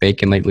beef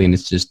bacon lately, and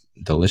it's just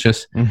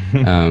delicious.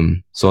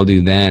 So I'll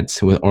do that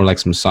or like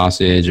some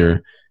sausage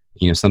or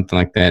something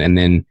like that. And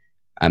then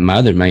I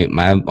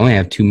only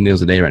have 2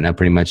 meals a day right now,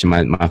 pretty much.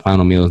 And my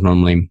final meal is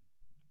normally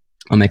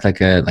I'll make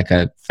like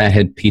a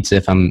fathead pizza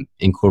if I'm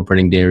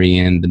incorporating dairy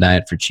in the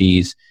diet for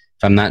cheese.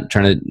 If I'm not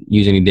trying to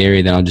use any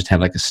dairy, then I'll just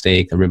have like a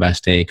steak, a ribeye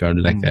steak, or I'll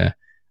do like a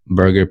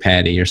burger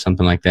patty or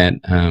something like that.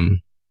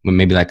 With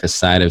maybe like a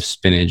side of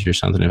spinach or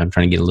something if I'm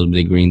trying to get a little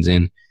bit of greens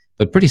in.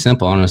 But pretty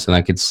simple, honestly.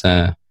 Like it's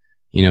 2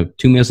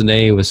 meals a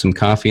day with some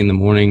coffee in the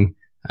morning,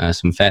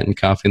 some fattened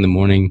coffee in the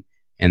morning,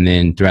 and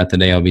then throughout the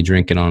day I'll be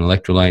drinking on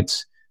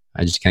electrolytes.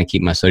 I just kind of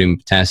keep my sodium and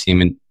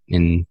potassium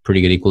in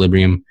pretty good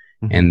equilibrium.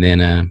 And then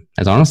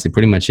that's honestly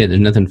pretty much it. There's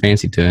nothing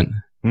fancy to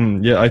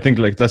it. Yeah, I think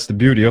like that's the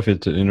beauty of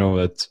it,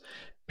 that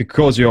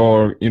because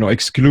you're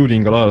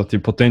excluding a lot of the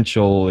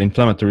potential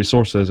inflammatory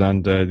sources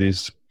and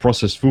these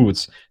processed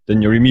foods,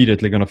 then you're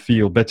immediately going to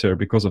feel better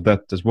because of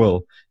that as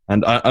well.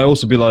 And I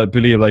also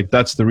believe like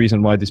that's the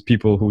reason why these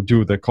people who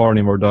do the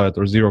carnivore diet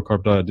or zero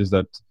carb diet is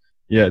that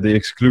they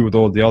exclude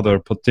all the other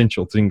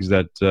potential things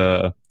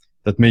that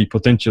may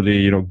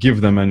potentially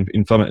give them an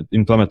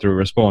inflammatory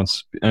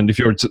response. And if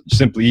you're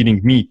simply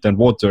eating meat and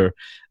water,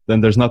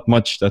 then there's not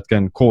much that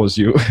can cause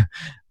you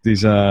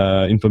this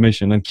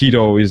inflammation. And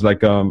keto is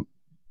like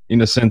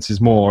in a sense is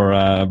more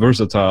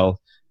versatile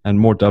and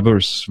more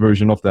diverse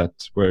version of that,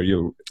 where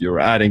you're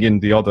adding in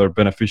the other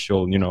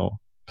beneficial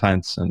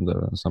plants and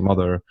some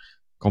other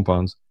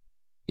compounds.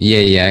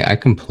 Yeah, I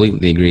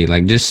completely agree.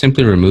 Like just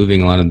simply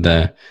removing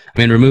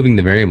removing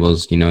the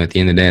variables, at the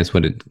end of the day, that's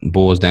what it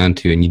boils down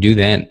to. And you do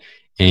that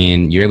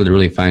and you're able to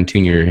really fine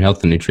tune your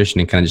health and nutrition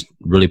and kind of just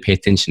really pay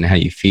attention to how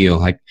you feel.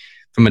 Like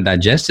from a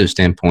digestive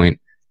standpoint,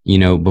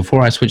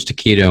 before I switched to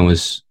keto and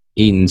was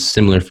eating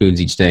similar foods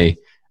each day,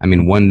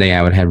 one day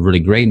I would have really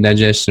great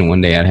digestion.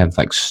 One day I'd have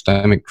like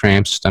stomach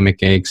cramps,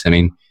 stomach aches.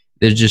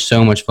 There's just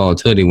so much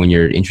volatility when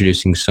you're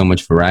introducing so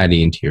much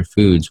variety into your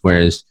foods.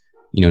 Whereas,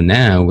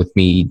 now with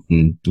me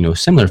eating,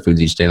 similar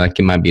foods each day, like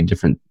it might be a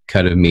different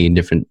cut of meat,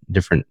 different,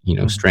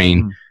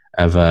 strain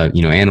of,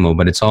 animal,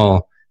 but it's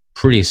all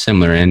pretty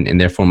similar.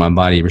 And therefore my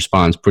body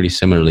responds pretty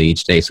similarly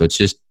each day. So it's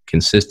just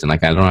consistent.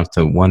 Like I don't have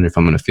to wonder if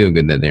I'm going to feel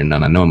good that day or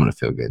not. I know I'm going to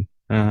feel good.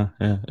 Yeah,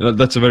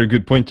 that's a very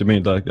good point to me.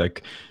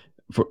 Like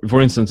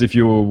for instance, if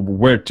you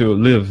were to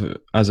live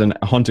as a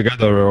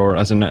hunter-gatherer or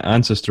as an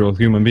ancestral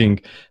human being,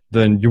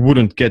 then you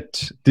wouldn't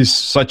get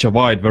such a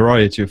wide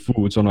variety of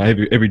foods on a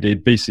everyday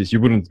basis.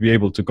 You wouldn't be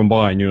able to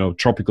combine,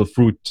 tropical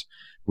fruit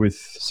with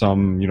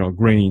some,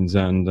 grains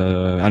and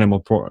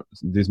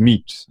this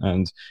meat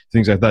and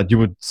things like that.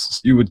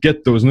 You would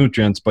get those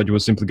nutrients, but you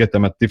would simply get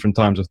them at different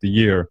times of the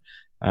year.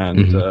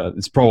 And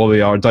it's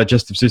probably our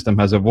digestive system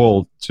has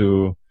evolved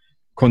to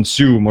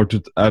consume or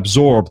to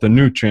absorb the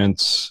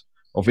nutrients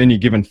of any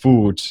given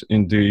food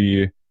in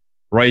the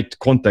right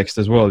context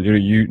as well.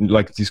 You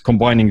like this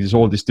combining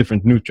all these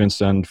different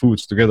nutrients and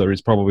foods together is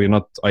probably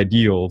not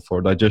ideal for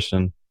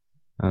digestion,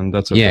 and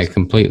that's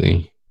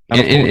completely.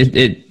 And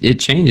it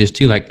changes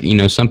too. Like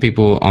some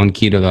people on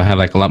keto, they'll have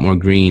like a lot more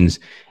greens,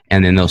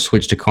 and then they'll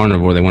switch to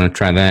carnivore. They want to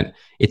try that.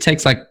 It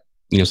takes like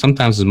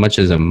sometimes as much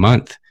as a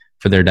month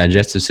for their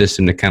digestive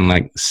system to kind of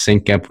like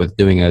sync up with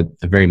doing a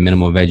very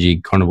minimal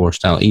veggie carnivore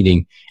style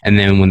eating. And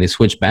then when they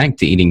switch back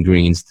to eating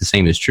greens, the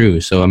same is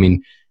true. So,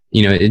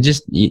 it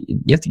just, you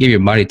have to give your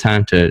body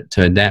time to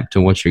adapt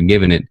to what you're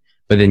giving it.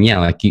 But then,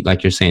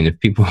 like you're saying, if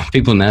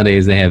people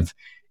nowadays, they have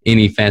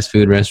any fast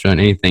food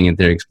restaurant, anything at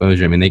their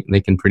exposure,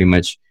 they can pretty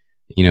much,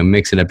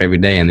 mix it up every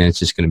day. And then it's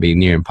just going to be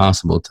near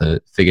impossible to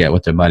figure out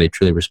what their body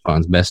truly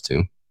responds best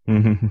to.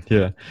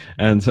 Yeah.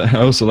 And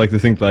I also like to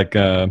think like,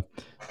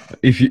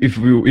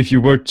 if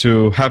you were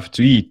to have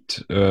to eat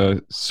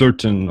a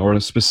certain or a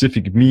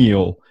specific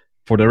meal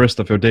for the rest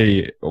of your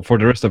day or for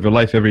the rest of your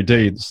life every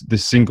day,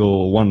 this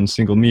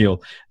single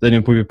meal, then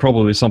it would be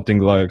probably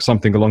something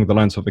along the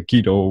lines of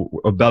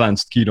a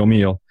balanced keto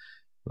meal,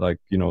 like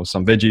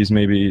some veggies,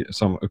 maybe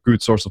a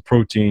good source of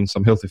protein,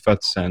 some healthy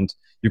fats, and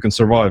you can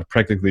survive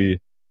practically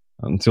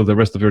until the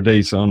rest of your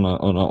days on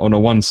a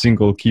one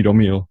single keto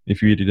meal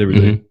if you eat it every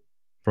day.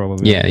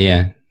 Probably.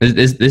 Yeah.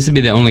 This would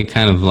be the only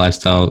kind of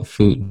lifestyle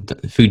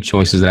food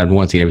choices that I'd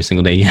want to eat every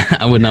single day.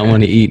 I would not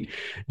want to eat,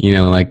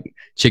 like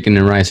chicken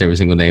and rice every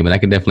single day, but I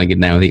could definitely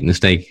get down with eating a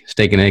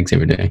steak and eggs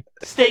every day.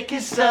 Steak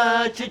is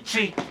such a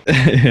treat.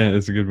 Yeah,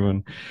 it's a good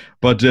one.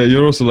 But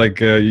you're also like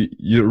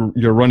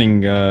you're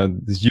running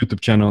this YouTube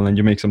channel and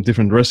you make some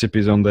different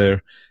recipes on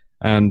there,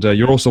 and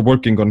you're also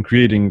working on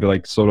creating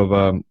like sort of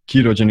a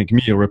ketogenic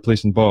meal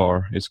replacement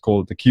bar. It's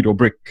called the Keto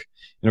Brick.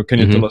 Can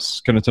you tell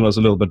us a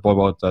little bit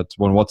about that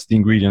one? What's the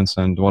ingredients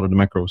and what are the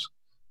macros?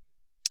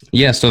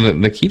 Yeah, so the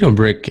keto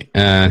brick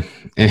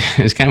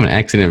is kind of an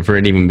accident for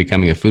it even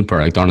becoming a food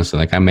product, honestly.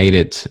 Like I made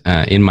it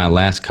in my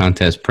last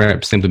contest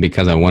prep simply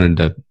because I wanted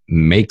to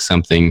make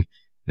something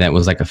that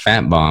was like a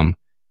fat bomb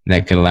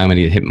that could allow me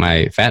to hit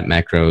my fat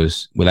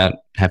macros without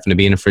having to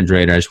be in a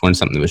refrigerator. I just wanted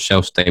something that was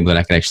shelf stable that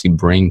I could actually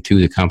bring to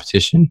the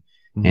competition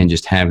and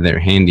just have there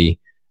handy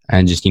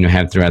and just,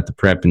 have throughout the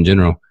prep in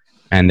general.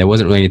 And there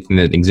wasn't really anything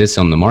that exists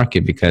on the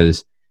market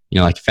because,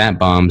 like fat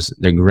bombs,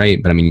 they're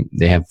great, but I mean,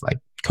 they have like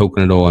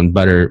coconut oil and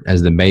butter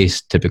as the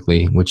base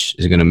typically, which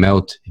is going to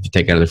melt if you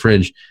take it out of the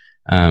fridge.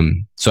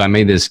 So I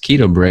made this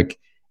keto brick,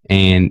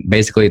 and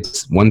basically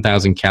it's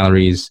 1,000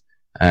 calories.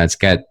 It's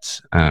got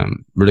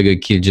really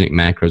good ketogenic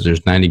macros.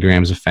 There's 90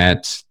 grams of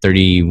fat,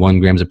 31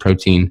 grams of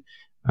protein,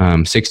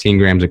 16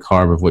 grams of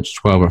carb, of which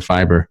 12 are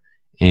fiber,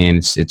 and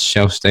it's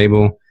shelf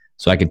stable.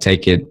 So I could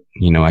take it,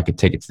 I could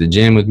take it to the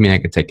gym with me. I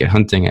could take it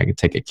hunting. I could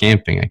take it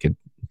camping. I could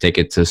take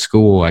it to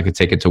school. I could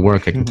take it to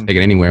work. I could take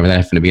it anywhere without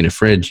having to be in a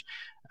fridge.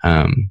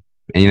 And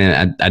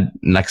I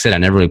like I said, I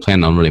never really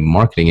planned on really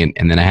marketing it.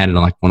 And then I had it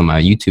on like one of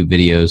my YouTube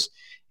videos,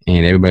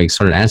 and everybody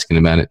started asking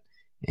about it.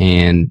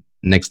 And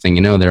next thing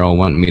you know, they're all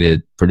wanting me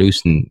to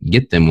produce and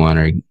get them one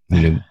or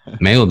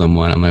mail them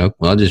one. I'm like,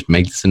 well, I'll just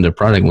make this into a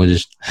product. We'll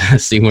just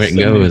see where it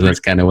goes.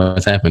 That's kind of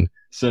what's happened.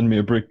 Send me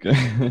a brick.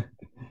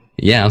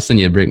 Yeah, I'll send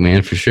you a brick,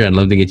 man, for sure. I'd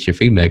love to get your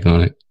feedback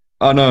on it.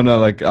 Oh no!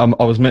 Like I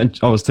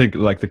was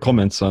taking like the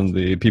comments on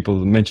the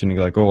people mentioning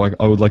like, oh,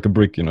 I would like a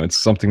brick. It's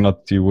something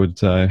that you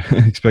would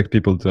expect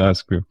people to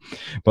ask you.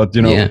 But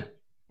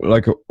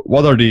like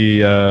what are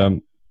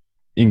the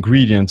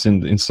ingredients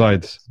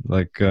inside?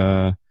 Like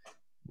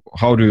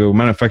how do you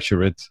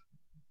manufacture it?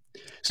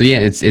 So yeah,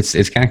 it's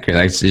kind of crazy.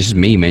 Like, it's just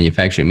me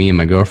manufacturing. Me and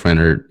my girlfriend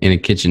are in a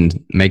kitchen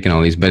making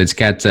all these. But it's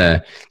got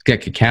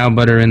cacao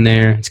butter in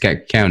there. It's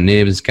got cacao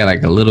nibs. It's got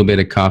like a little bit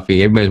of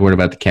coffee. Everybody's worried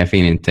about the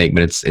caffeine intake,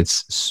 but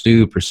it's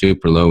super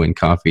super low in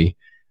coffee.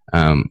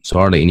 So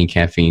hardly any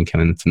caffeine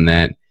coming from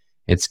that.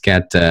 It's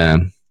got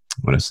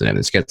what is that?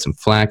 It's got some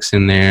flax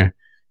in there.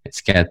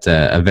 It's got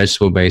a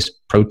vegetable based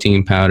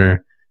protein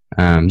powder.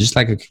 Just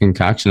like a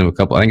concoction of a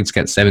couple. I think it's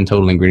got 7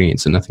 total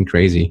ingredients, so nothing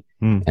crazy.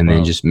 And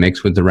then just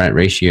mix with the right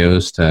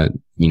ratios to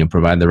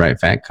provide the right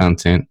fat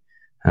content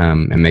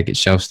and make it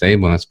shelf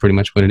stable. That's pretty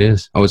much what it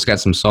is. Oh, it's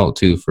got some salt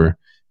too from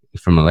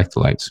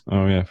electrolytes.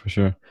 Oh yeah, for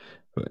sure.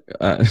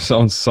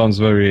 Sounds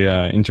very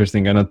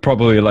interesting, and it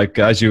probably like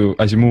as you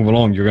move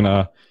along, you're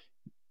gonna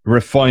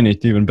refine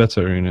it even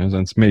better,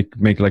 and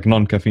make like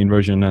non-caffeine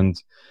version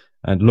and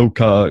low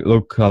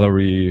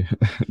calorie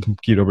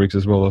keto bricks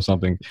as well or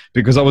something,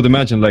 because I would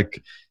imagine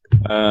like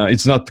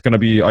it's not going to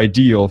be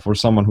ideal for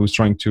someone who's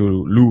trying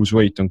to lose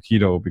weight on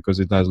keto because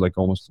it has like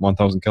almost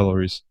 1,000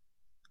 calories.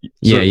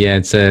 Yeah,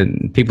 it's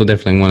people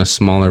definitely want a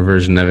smaller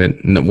version of it.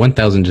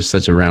 1,000 just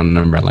such a round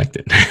number. I liked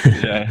it.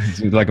 Yeah,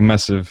 it's like a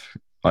massive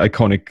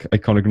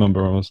iconic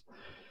number almost.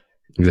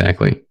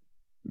 Exactly.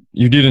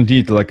 You didn't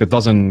eat like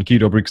 1,000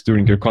 keto bricks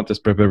during your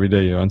contest prep every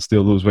day and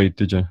still lose weight,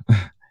 did you?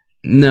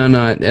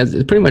 No, it's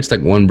pretty much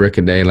like 1 brick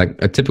a day.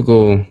 Like a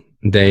typical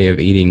day of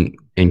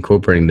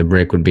incorporating the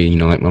brick would be,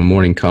 like my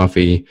morning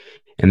coffee,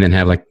 and then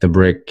have like the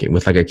brick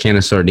with like a can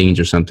of sardines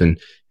or something,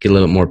 get a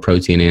little bit more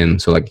protein in.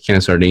 So like a can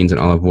of sardines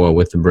and olive oil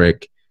with the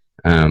brick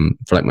for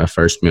like my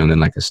first meal, and then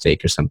like a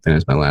steak or something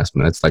as my last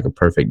meal. That's like a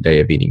perfect day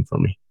of eating for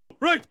me.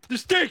 Right, the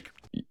steak!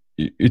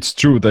 It's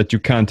true that you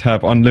can't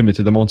have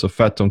unlimited amounts of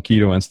fat on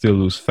keto and still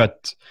lose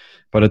fat.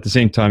 But at the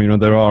same time,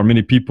 there are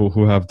many people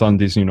who have done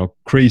these,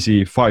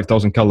 crazy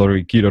 5,000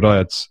 calorie keto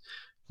diets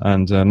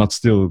and not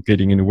still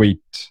getting any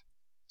weight.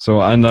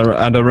 So, and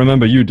I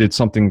remember you did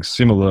something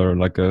similar,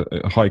 like a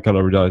high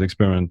calorie diet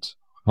experiment.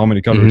 How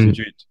many calories did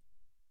you eat?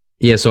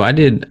 Yeah, so I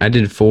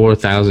did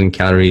 4,000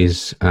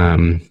 calories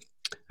a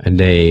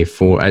day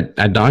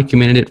I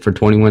documented it for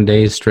 21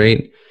 days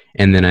straight,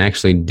 and then I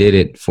actually did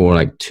it for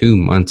like 2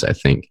 months, I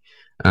think.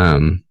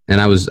 And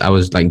I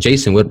was like,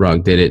 Jason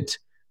Whitrock did it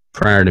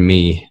prior to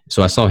me,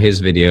 so I saw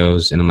his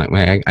videos, and I'm like,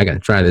 man, I got to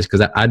try this,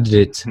 because I did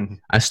it.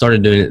 I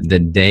started doing it the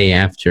day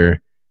after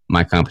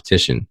my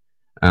competition,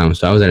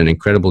 so I was at an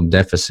incredible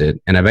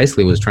deficit, and I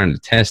basically was trying to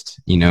test,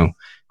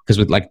 because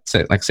with like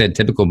I said,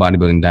 typical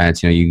bodybuilding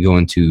diets, you go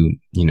into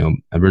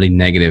a really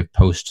negative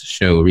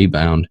post-show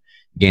rebound,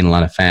 gain a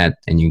lot of fat,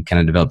 and you kind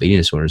of develop eating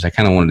disorders. I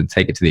kind of wanted to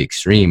take it to the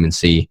extreme and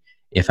see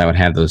if I would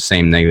have those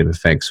same negative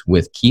effects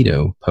with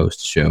keto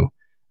post-show.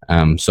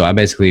 So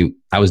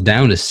I was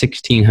down to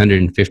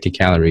 1,650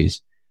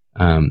 calories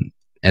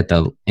at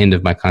the end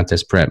of my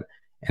contest prep.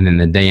 And then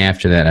the day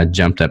after that, I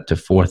jumped up to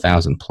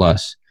 4,000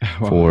 plus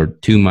for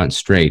 2 months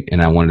straight.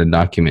 And I wanted to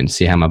document and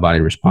see how my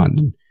body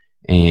responded.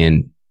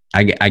 And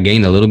I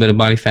gained a little bit of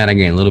body fat. I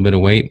gained a little bit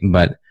of weight.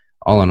 But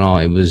all in all,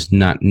 it was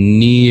not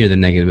near the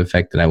negative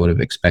effect that I would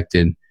have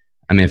expected.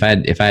 I mean,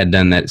 if I had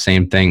done that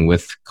same thing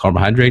with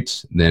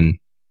carbohydrates, then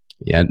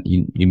yeah,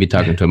 you'd be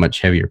talking to a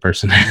much heavier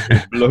person.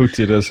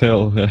 Bloated as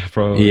hell,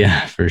 probably.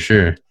 Yeah, for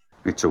sure.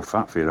 You're too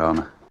fat for your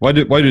armor. Why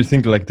do you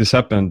think like this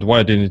happened?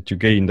 Why didn't you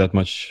gain that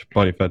much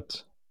body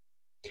fat?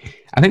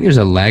 I think there's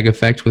a lag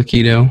effect with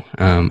keto.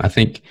 I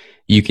think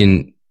you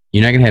can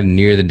you're not going to have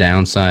near the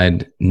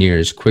downside near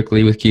as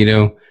quickly with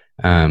keto.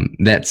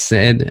 That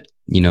said,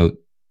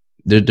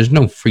 there's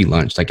no free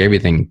lunch. Like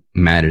everything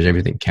matters,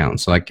 everything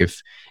counts. So like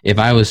if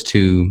I was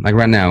to, like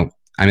right now,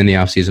 I'm in the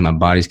off season, my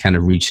body's kind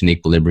of reached an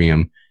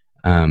equilibrium.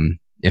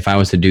 If I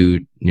was to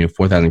do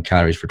 4,000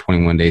 calories for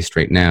 21 days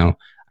straight now,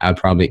 I would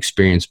probably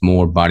experience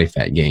more body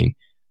fat gain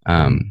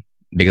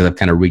because I've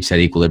kind of reached that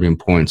equilibrium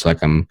point. So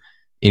like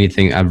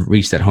I've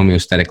reached that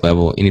homeostatic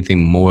level.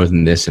 Anything more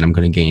than this, and I'm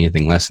going to gain.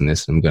 Anything less than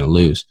this, and I'm going to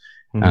lose.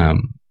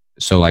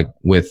 So like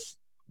with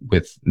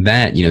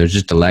that, there's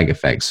just a lag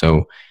effect.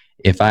 So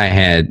if I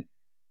had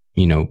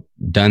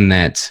done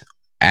that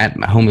at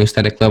my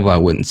homeostatic level, I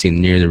wouldn't see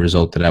near the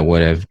result that I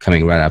would have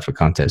coming right after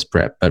contest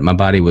prep. But my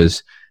body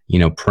was,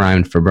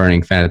 primed for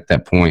burning fat at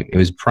that point. It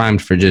was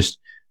primed for just,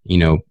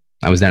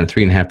 I was down to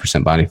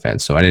 3.5% body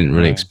fat. So I didn't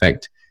really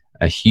expect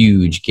a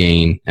huge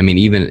gain. I mean,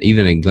 even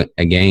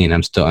a gain,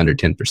 I'm still under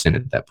 10%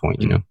 at that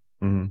point,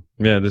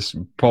 Yeah, this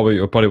probably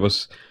your body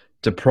was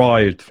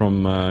deprived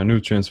from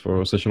nutrients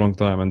for such a long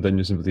time, and then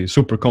you simply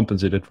super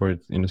compensated for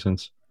it in a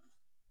sense.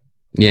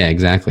 Yeah,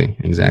 exactly.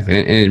 And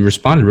it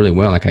responded really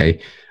well. Like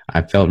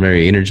I felt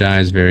very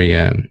energized, very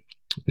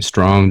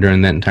strong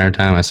during that entire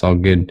time. I saw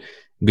good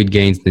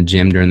gains in the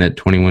gym during that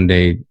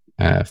 21-day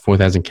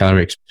 4,000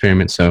 calorie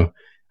experiment. So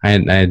I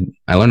learned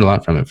a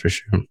lot from it for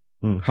sure.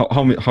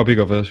 How big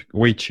of a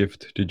weight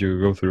shift did you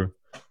go through?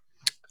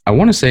 I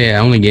want to say I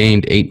only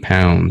gained 8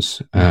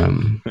 pounds,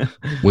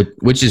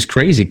 which is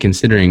crazy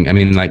considering. I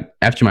mean, like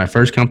after my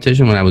first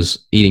competition, when I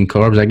was eating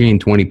carbs, I gained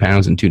 20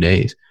 pounds in 2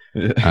 days.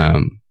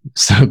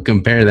 So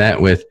compare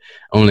that with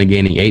only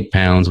gaining 8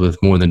 pounds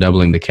with more than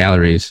doubling the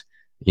calories,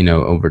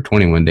 over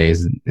 21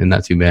 days, and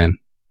not too bad.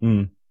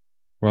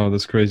 Wow,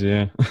 that's crazy.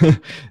 Yeah,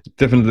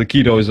 definitely. The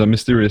keto is a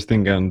mysterious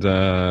thing, and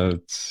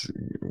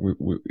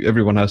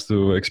everyone has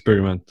to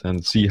experiment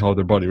and see how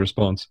their body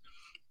responds.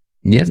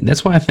 Yes,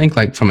 that's why I think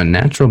like from a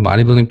natural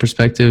bodybuilding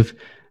perspective,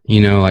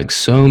 like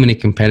so many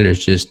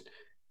competitors just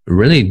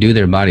really do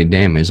their body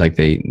damage. Like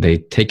they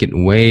take it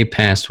way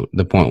past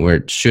the point where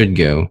it should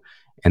go,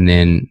 and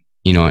then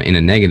in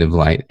a negative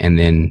light, and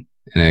then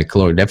in a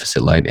caloric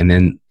deficit light, and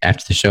then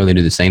after the show they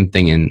do the same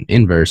thing in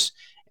inverse,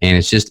 and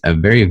it's just a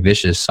very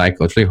vicious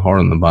cycle. It's really hard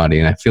on the body,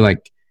 and I feel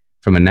like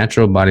from a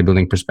natural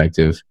bodybuilding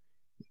perspective,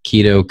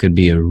 keto could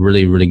be a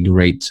really, really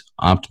great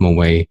optimal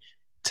way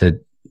to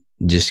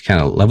just kind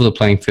of level the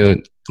playing field,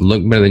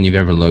 look better than you've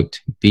ever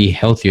looked, be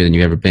healthier than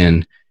you've ever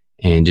been,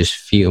 and just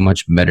feel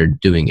much better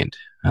doing it.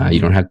 You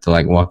don't have to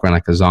like walk around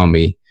like a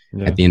zombie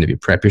at the end of your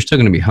prep. You're still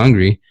going to be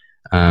hungry.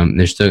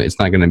 It's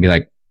not going to be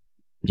like,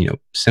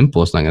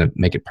 simple. It's not going to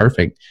make it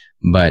perfect,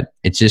 but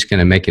it's just going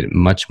to make it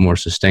much more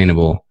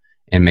sustainable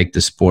and make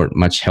the sport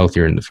much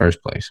healthier in the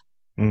first place.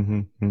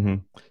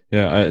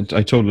 Yeah,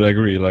 I totally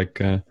agree.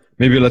 Like,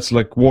 maybe let's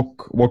like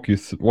walk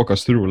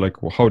us through like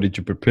how did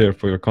you prepare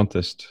for your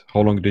contest?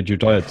 How long did you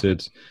diet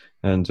it,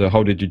 and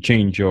how did you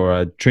change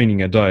your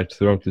training and diet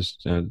throughout this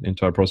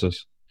entire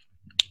process?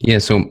 Yeah,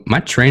 so my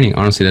training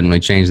honestly doesn't really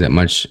change that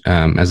much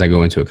as I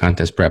go into a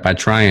contest prep. I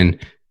try and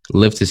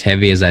lift as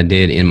heavy as I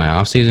did in my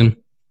off season.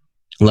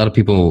 A lot of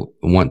people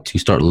want to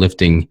start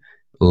lifting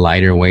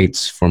lighter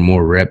weights for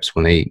more reps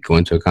when they go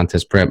into a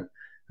contest prep.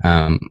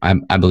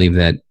 I believe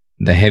that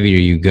the heavier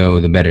you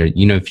go, the better.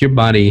 If your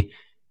body,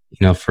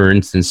 for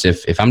instance,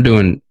 if I'm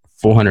doing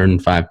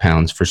 405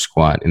 pounds for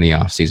squat in the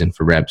off season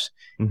for reps,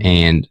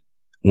 and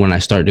when I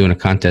start doing a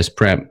contest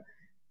prep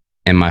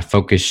and my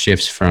focus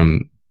shifts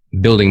from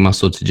building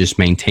muscle to just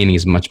maintaining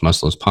as much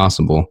muscle as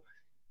possible,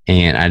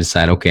 and I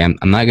decide, okay,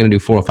 I'm not going to do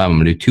 405, I'm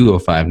going to do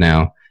 205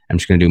 now. I'm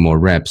just going to do more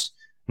reps.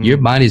 Your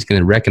body's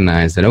going to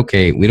recognize that,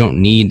 okay, we don't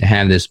need to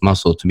have this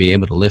muscle to be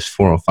able to lift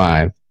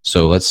 405.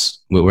 So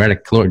we're at a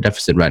caloric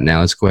deficit right now.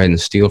 Let's go ahead and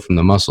steal from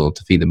the muscle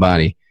to feed the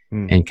body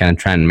and kind of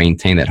try and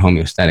maintain that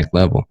homeostatic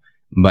level.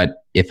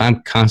 But if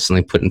I'm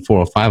constantly putting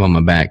 405 on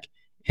my back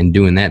and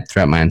doing that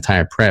throughout my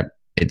entire prep,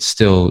 it's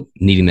still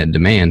needing that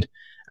demand.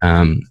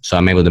 So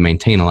I'm able to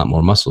maintain a lot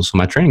more muscle. So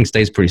my training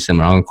stays pretty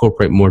similar. I'll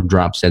incorporate more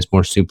drop sets,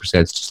 more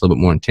supersets, just a little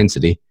bit more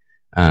intensity,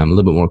 a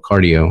little bit more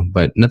cardio,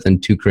 but nothing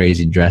too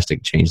crazy,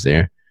 drastic change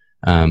there.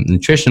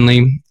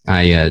 Nutritionally,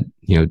 I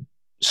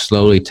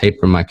slowly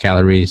taper my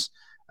calories.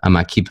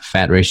 I keep a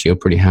fat ratio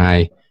pretty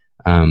high.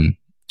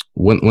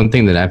 One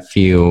thing that I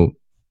feel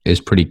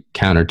is pretty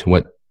counter to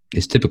what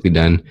is typically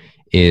done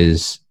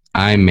is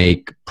I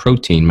make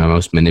protein my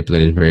most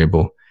manipulated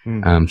variable.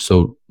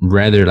 So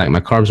rather, like my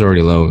carbs are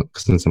already low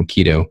since I'm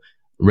keto,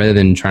 rather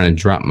than trying to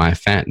drop my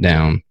fat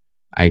down,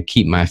 I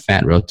keep my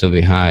fat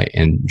relatively high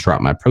and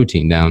drop my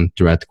protein down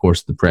throughout the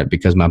course of the prep,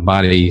 because my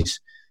body's,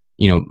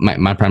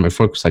 my primary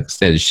focus, like I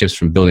said, shifts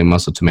from building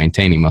muscle to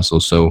maintaining muscle.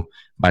 So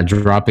by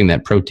dropping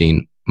that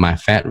protein, my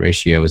fat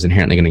ratio is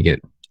inherently going to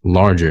get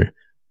larger.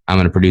 I'm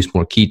going to produce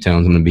more ketones.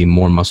 I'm going to be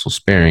more muscle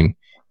sparing,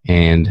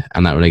 and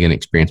I'm not really going to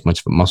experience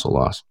much of a muscle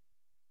loss.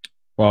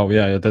 Wow,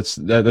 yeah, that's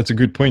a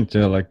good point.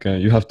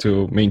 You have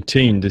to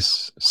maintain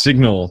this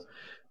signal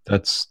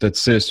that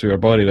says to your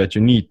body that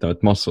you need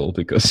that muscle,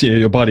 because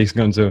your body's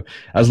going to,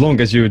 as long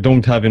as you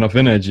don't have enough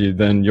energy,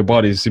 then your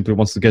body simply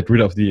wants to get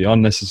rid of the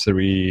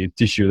unnecessary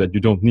tissue that you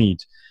don't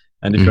need.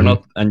 And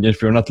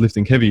if you're not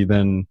lifting heavy,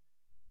 then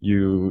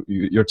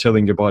you're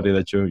telling your body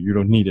that you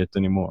don't need it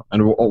anymore.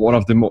 And one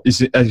of the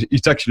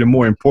it's actually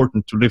more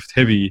important to lift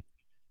heavy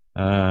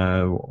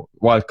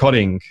while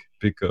cutting,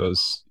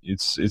 because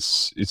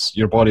it's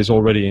your body's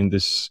already in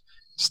this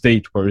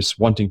state where it's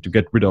wanting to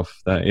get rid of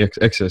the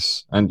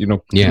excess. And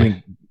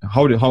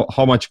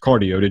how much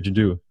cardio did you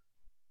do?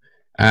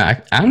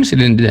 I honestly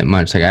didn't do that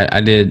much. Like I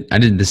did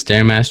the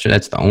Stairmaster.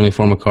 That's the only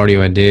form of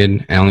cardio I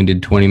did. I only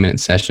did 20-minute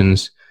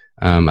sessions.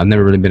 I've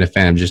never really been a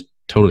fan of just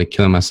totally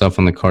killing myself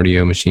on the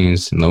cardio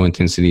machines and low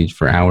intensity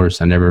for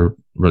hours. I never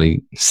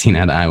really seen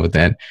eye to eye with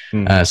that.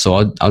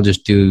 So I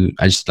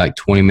just like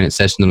 20-minute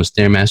sessions on the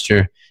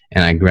Stairmaster,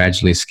 and I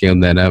gradually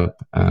scaled that up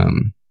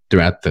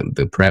throughout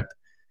the prep.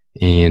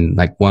 And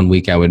like 1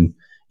 week I would,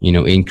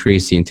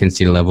 increase the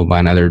intensity level by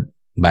another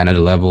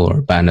level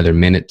or by another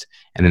minute.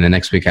 And then the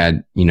next week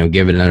I'd,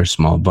 give it another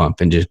small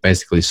bump, and just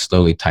basically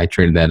slowly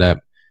titrated that up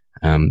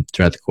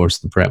throughout the course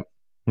of the prep.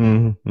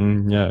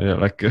 Yeah.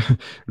 Like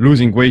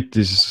losing weight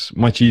is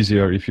much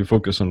easier if you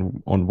focus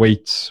on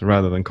weights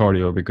rather than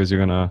cardio, because you're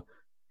gonna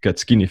get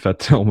skinny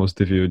fat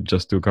almost if you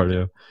just do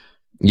cardio.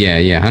 Yeah,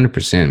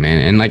 100%,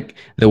 man. And like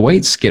the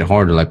weights get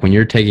harder. Like when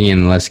you're taking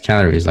in less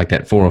calories, like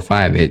that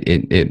 405,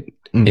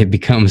 it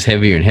becomes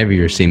heavier and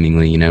heavier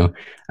seemingly,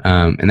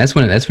 and that's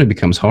when it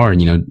becomes hard.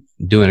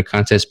 Doing a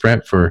contest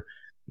prep for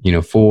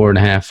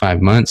 4.5,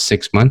 5 months,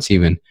 6 months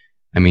even.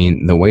 I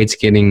mean, the weight's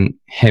getting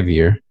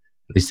heavier.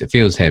 At least it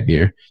feels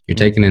heavier. You're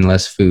taking in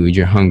less food.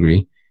 You're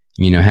hungry.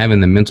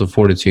 Having the mental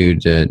fortitude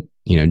to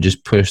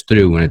just push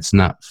through when it's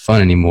not fun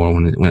anymore.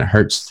 When it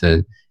hurts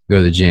to go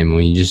to the gym.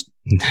 When you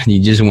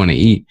just want to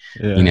eat.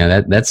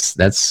 Yeah.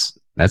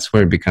 That's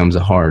where it becomes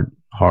a hard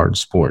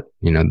sport.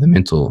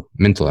 The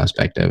mental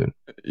aspect of it.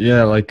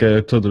 Yeah, like I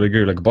totally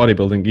agree. Like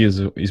bodybuilding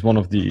is one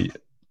of the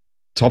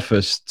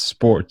toughest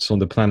sports on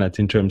the planet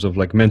in terms of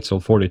like mental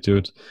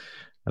fortitude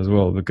as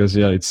well, because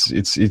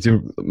it's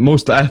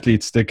most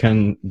athletes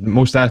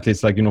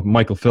like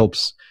Michael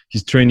Phelps,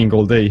 he's training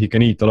all day, he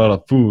can eat a lot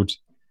of food,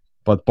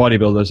 but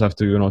bodybuilders have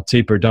to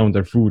taper down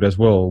their food as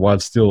well while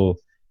still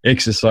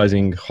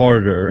exercising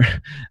harder,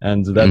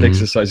 and that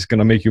exercise is going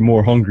to make you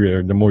more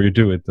hungrier the more you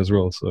do it as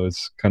well. So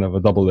it's kind of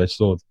a double-edged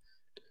sword.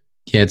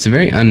 Yeah, it's a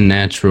very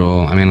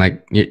unnatural. I mean,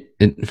 like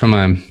from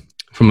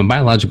a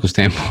biological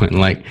standpoint,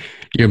 like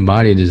your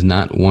body does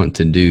not want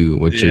to do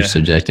what you're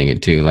subjecting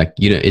it to. Like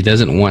it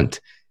doesn't want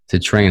to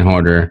train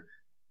harder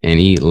and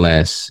eat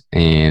less,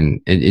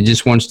 and it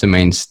just wants to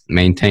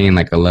maintain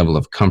like a level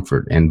of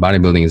comfort. And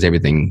bodybuilding is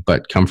everything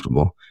but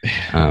comfortable.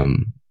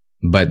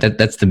 But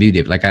that's the beauty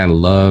of it. Like I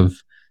love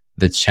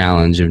the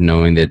challenge of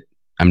knowing that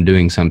I'm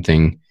doing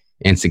something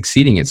and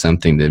succeeding at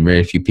something that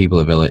very few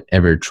people have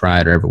ever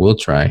tried or ever will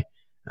try.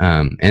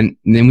 And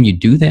then when you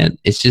do that,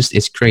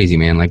 it's crazy,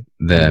 man. Like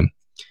the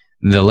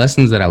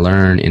lessons that I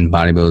learn in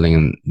bodybuilding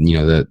and,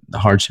 the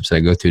hardships that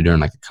I go through during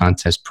like a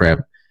contest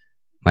prep,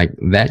 like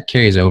that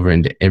carries over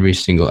into every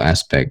single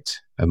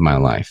aspect of my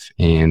life,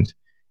 and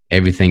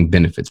everything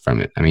benefits from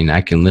it. I mean,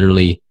 I can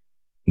literally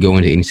go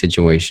into any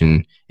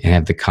situation and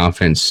have the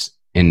confidence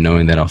in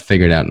knowing that I'll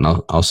figure it out and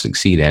I'll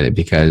succeed at it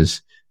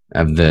because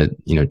of the,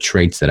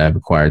 traits that I've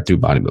acquired through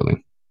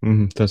bodybuilding.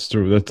 That's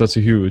true. That's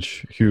a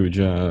huge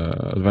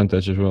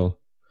advantage as well.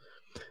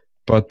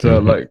 But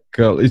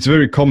it's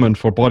very common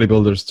for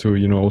bodybuilders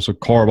to also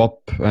carb up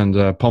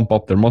and pump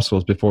up their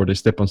muscles before they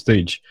step on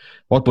stage.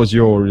 What was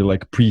your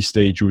like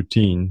pre-stage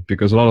routine?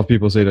 Because a lot of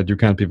people say that you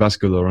can't be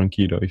vascular on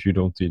keto if you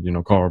don't eat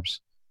carbs.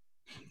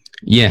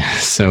 Yeah,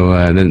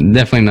 so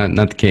definitely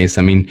not the case.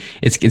 I mean,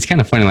 it's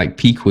kind of funny. Like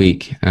peak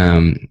week,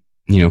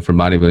 for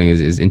bodybuilding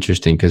is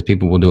interesting because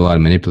people will do a lot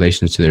of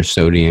manipulations to their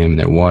sodium,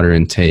 their water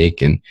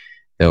intake, and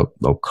they'll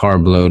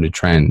carb load to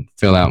try and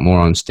fill out more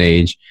on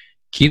stage.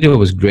 Keto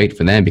was great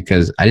for that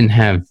because I didn't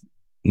have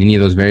any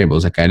of those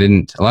variables. Like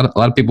a lot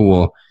of people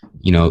will,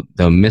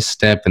 they'll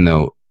misstep and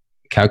they'll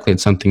calculate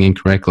something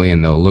incorrectly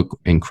and they'll look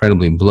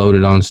incredibly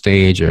bloated on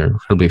stage or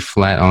incredibly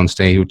flat on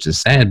stage, which is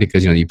sad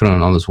because, you put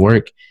on all this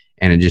work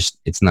and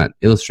it's not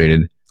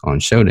illustrated on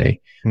show day.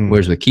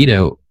 Whereas with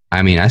keto,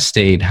 I mean, I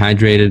stayed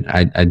hydrated.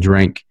 I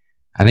drank,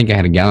 I think I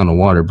had a gallon of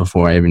water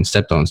before I even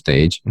stepped on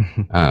stage,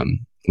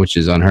 which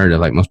is unheard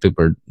of. Like most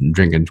people are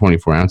drinking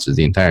 24 ounces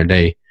the entire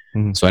day.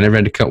 So I never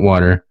had to cut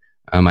water.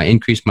 I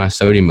increased my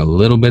sodium a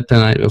little bit the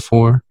night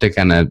before to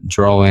kind of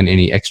draw in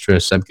any extra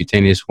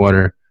subcutaneous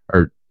water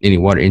or any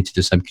water into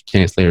the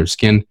subcutaneous layer of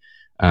skin,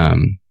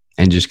 and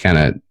just kind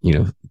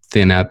of,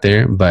 thin out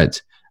there.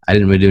 But I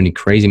didn't really do any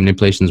crazy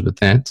manipulations with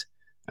that.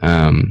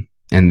 And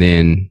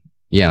then,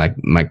 like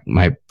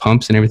my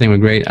pumps and everything were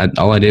great.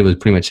 All I did was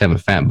pretty much have a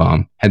fat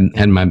bomb.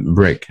 Had my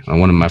brick,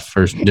 one of my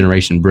first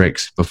generation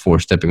bricks before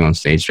stepping on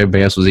stage.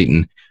 Everybody else was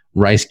eating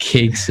rice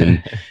cakes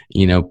and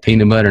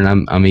peanut butter,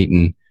 and I'm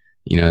eating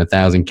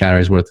 1,000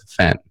 calories worth of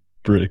fat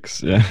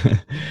bricks. Yeah.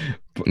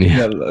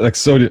 Yeah, like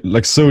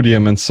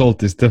sodium and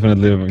salt is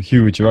definitely a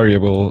huge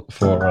variable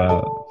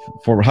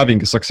for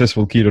having a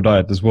successful keto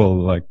diet as well.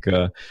 Like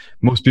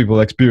most people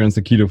experience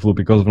the keto flu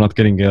because of not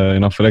getting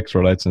enough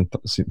electrolytes and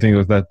things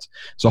like that.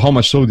 So how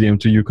much sodium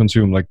do you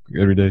consume like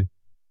every day?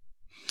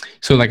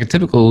 So like a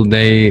typical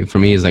day for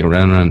me is like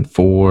around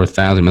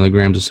 4,000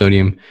 milligrams of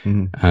sodium.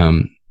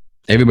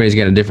 Everybody's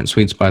got a different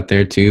sweet spot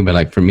there too, but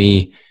like for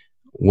me,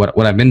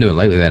 what I've been doing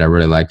lately that I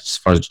really like as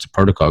far as the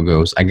protocol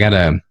goes, I got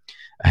a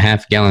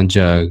half-gallon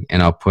jug,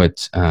 and I'll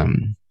put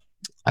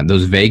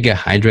those Vega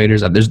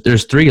hydrators.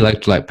 There's 3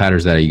 electrolyte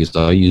powders that I use.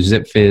 So I'll use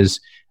Zip Fizz,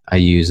 I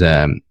use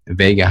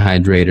Vega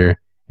hydrator,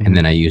 and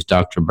then I use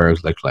Dr.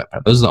 Berg's electrolyte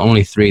powder. Those are the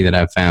only 3 that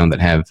I've found that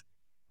have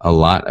a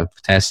lot of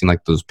potassium.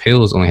 Like those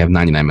pills only have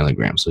 99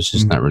 milligrams, so it's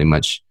just not really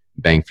much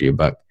bang for your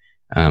buck.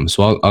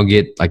 So I'll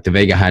get like the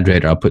Vega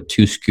hydrator. I'll put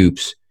 2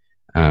 scoops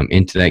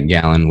into that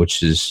gallon,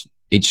 which is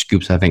each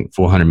scoop's I think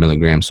 400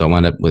 milligrams. So I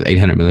wind up with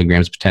 800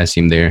 milligrams of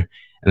potassium there.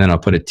 And then I'll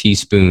put a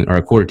teaspoon or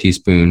a quarter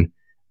teaspoon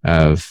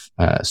of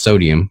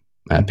sodium,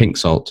 pink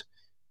salt,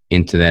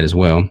 into that as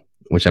well,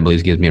 which I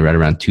believe gives me right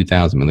around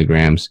 2,000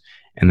 milligrams.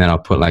 And then I'll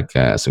put like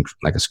a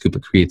scoop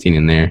of creatine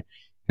in there. And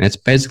that's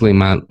basically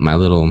my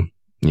little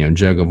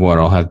jug of water.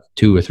 I'll have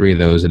 2 or 3 of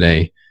those a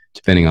day,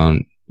 depending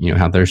on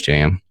how thirsty I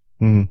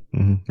am.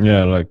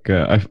 Yeah, like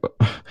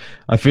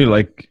I feel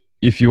like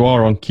if you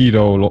are on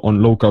keto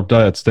on low carb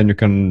diets, then you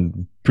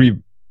can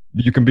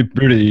be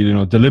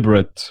pretty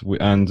deliberate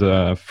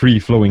and free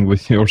flowing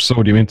with your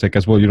sodium intake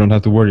as well. You don't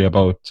have to worry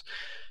about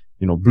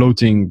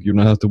bloating. You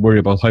don't have to worry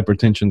about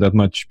hypertension that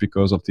much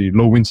because of the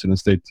low incidence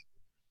state.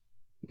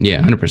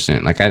 Yeah,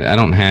 100%. Like I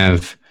don't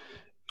have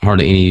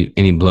hardly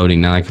any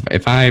bloating now. Like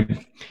if I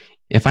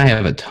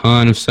have a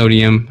ton of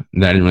sodium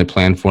that I didn't really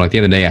plan for, like the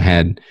other day I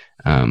had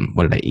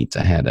what did I eat?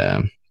 I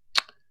had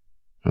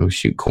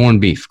corned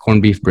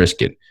beef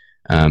brisket.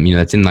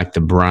 That's in like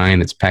the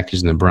brine. It's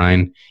packaged in the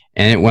brine.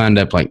 And it wound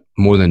up like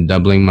more than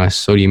doubling my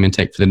sodium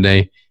intake for the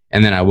day.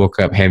 And then I woke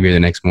up heavier the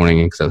next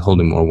morning because I was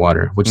holding more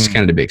water, which is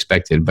kind of to be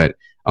expected. But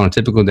on a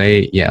typical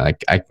day, yeah,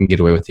 like I can get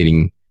away with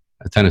eating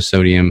a ton of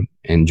sodium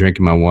and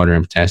drinking my water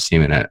and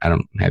potassium, and I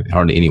don't have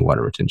hardly any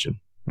water retention.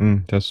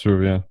 That's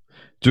true, yeah.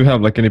 Do you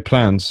have like any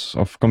plans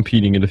of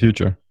competing in the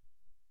future?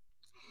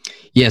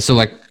 Yeah, so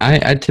like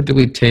I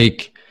typically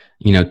take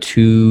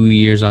 2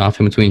 years off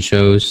in between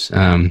shows.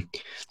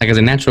 Like as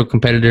a natural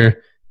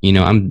competitor,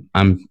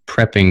 I'm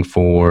prepping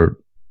for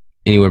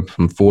anywhere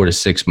from 4 to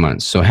 6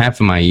 months. So half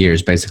of my year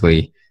is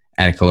basically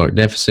at a caloric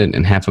deficit,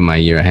 and half of my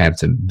year I have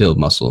to build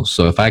muscle.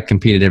 So if I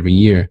competed every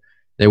year,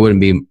 there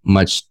wouldn't be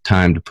much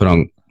time to put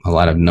on a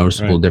lot of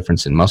noticeable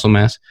difference in muscle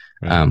mass.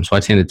 Right. So I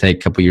tend to take a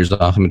couple years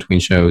off in between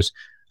shows.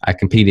 I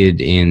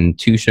competed in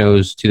 2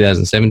 shows,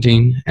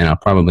 2017, and I'll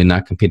probably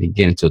not compete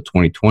again until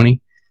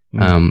 2020.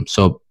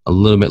 So a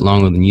little bit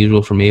longer than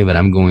usual for me, but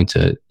I'm going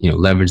to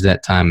leverage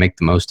that time, make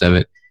the most of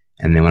it.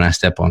 And then when I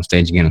step on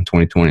stage again in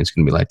 2020, it's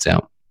going to be lights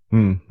out.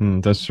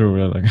 That's true.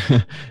 Yeah, like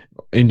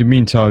in the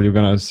meantime,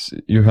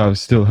 you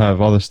still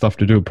have other stuff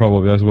to do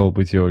probably as well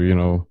with your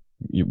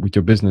with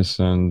your business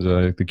and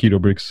the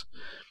Keto Bricks.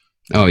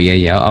 Oh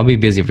yeah, I'll be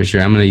busy for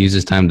sure. I'm going to use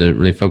this time to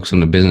really focus on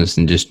the business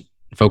and just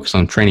focus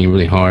on training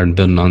really hard and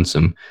building on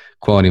some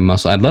quality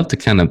muscle. I'd love to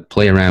kind of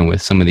play around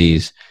with some of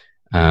these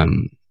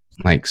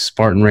like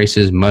Spartan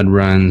races, mud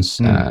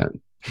runs,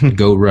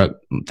 go ruck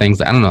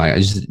things. I don't know.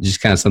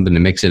 Just kind of something to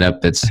mix it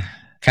up. That's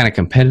kind of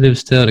competitive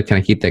still, to kind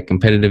of keep that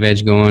competitive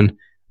edge going,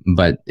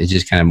 but it's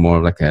just kind of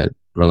more like a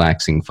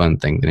relaxing, fun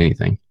thing than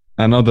anything.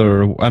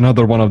 Another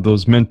one of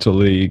those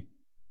mentally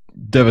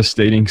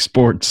devastating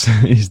sports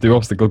is the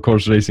obstacle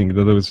course racing.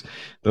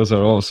 Those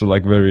are also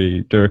like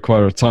they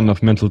require a ton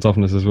of mental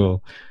toughness as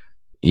well.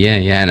 Yeah,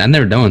 and I've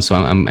never done one, so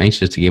I'm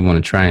anxious to give one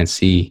a try and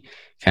see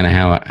kind of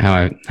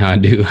how I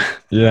do.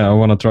 Yeah, I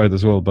want to try it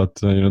as well, but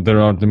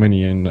there aren't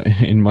many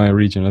in my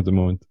region at the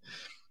moment.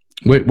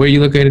 Where are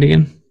you located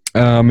again?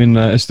 I'm in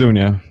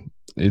Estonia.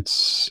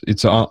 It's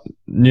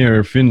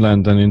near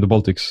Finland and in the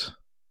Baltics.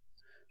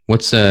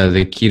 What's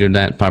the keto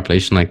diet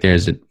population like there?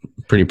 Is it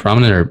pretty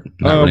prominent or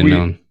not really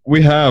known?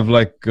 We have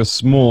like a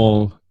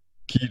small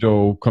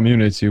keto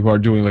community who are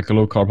doing like a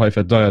low carb, high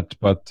fat diet,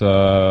 but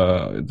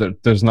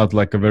there's not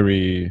like a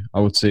very, I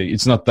would say,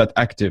 it's not that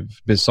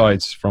active.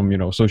 Besides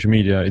from social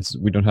media,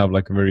 we don't have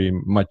like very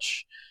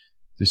much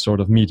this sort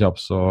of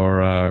meetups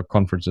or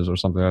conferences or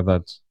something like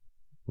that.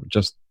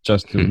 Just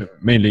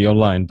mainly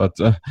online, but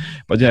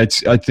yeah,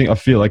 I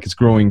feel like it's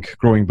growing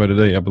by the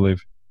day, I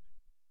believe.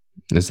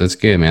 That's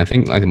good, man. I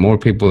think like the more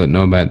people that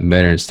know about it, the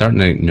better. It's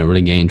starting to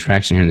really gain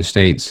traction here in the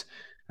States.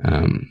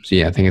 So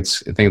yeah, I think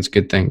it's a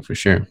good thing for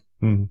sure.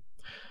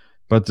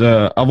 But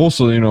I've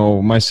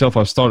also, myself,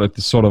 I've started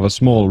this sort of a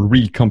small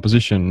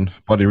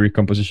body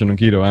recomposition on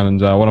keto,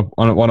 and I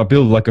want to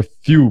build like a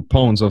few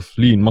pounds of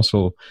lean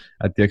muscle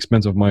at the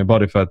expense of my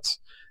body fat.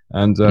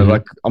 And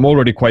like I'm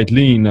already quite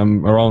lean.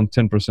 I'm around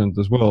 10%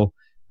 as well,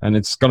 and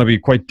it's gonna be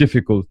quite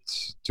difficult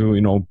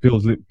to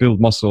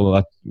build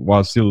muscle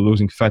while still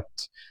losing fat.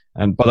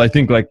 But I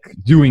think like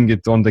doing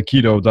it on the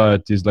keto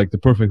diet is like the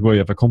perfect way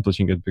of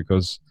accomplishing it,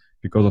 because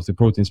because of the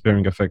protein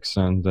sparing effects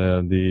and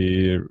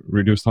the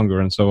reduced hunger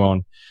and so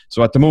on.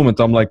 So at the moment,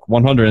 I'm like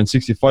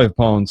 165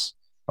 pounds,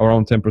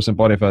 around 10%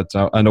 body fat,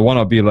 and I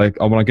want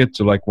to get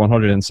to like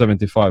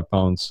 175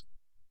 pounds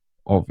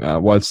of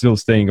while still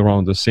staying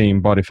around the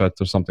same body fat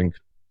or something.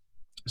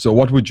 So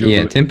what would you?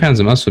 Yeah, 10 pounds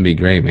of muscle would be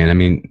great, man. I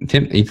mean,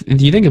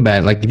 if you think about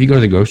it, like if you go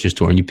to the grocery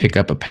store and you pick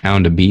up a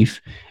pound of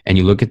beef and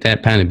you look at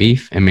that pound of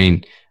beef, I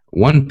mean,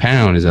 1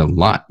 pound is a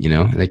lot, you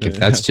know, like if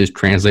that's just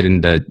translated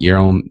into your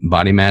own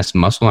body mass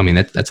muscle, I mean,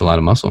 that's a lot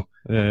of muscle.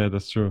 Yeah,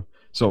 that's true.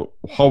 So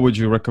how would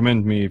you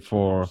recommend me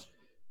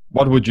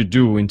what would you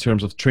do in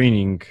terms of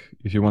training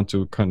if you want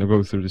to kind of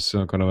go through this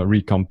kind of a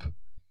recomp?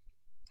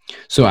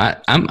 So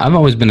I've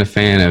always been a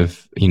fan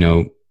of, you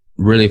know,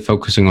 really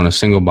focusing on a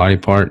single body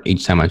part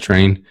each time I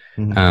train.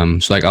 Mm-hmm.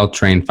 So like I'll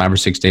train 5 or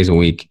 6 days a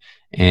week,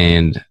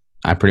 and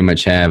I pretty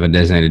much have a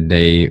designated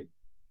day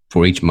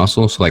for each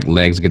muscle. So like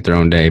legs get their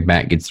own day,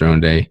 back gets their own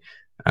day.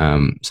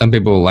 Some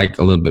people like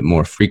a little bit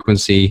more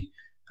frequency.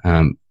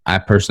 I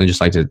personally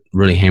just like to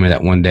really hammer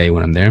that one day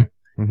when I'm there.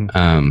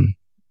 Mm-hmm.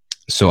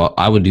 So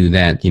I would do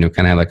that, you know,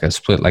 kind of like a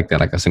split like that,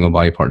 like a single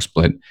body part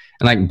split. And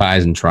like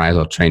bis and tris,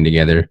 I'll train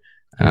together.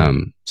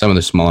 Some of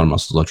the smaller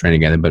muscles I'll train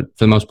together, but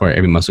for the most part,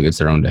 every muscle gets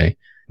their own day.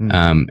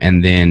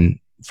 And then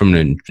from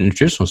a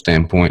nutritional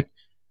standpoint,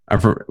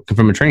 or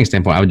from a training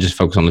standpoint, I would just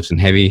focus on lifting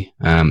heavy.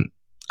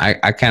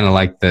 I kind of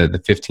like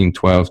the 15,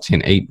 12,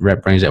 10, 8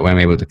 rep range. That way I'm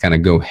able to kind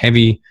of go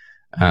heavy,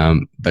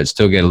 but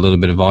still get a little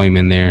bit of volume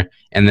in there.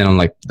 And then on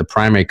like the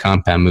primary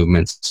compound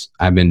movements,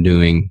 I've been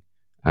doing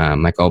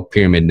like I'll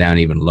pyramid down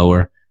even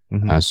lower.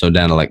 So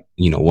down to like,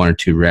 you know, 1 or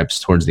 2 reps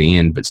towards the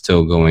end, but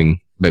still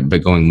going, but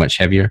going much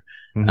heavier.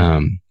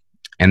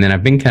 And then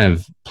I've been kind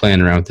of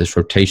playing around with this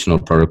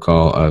rotational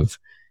protocol of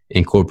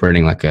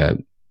incorporating like a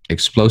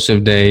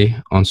explosive day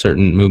on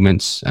certain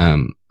movements,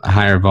 a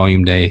higher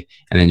volume day,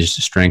 and then just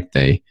a strength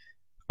day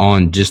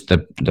on just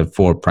the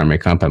 4 primary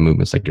compound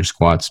movements, like your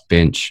squats,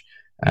 bench,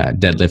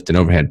 deadlift, and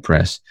overhead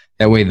press.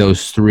 That way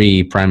those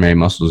 3 primary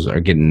muscles are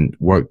getting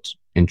worked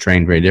and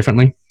trained very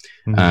differently.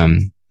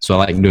 So I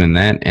like doing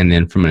that. And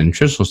then from a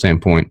nutritional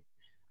standpoint,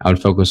 I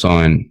would focus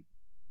on,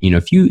 you know,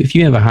 if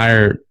you have a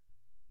higher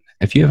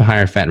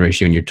fat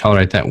ratio and you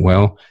tolerate that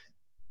well,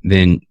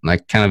 then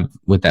like kind of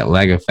with that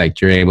lag effect,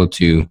 you're able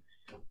to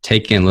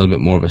take in a little bit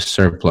more of a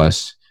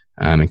surplus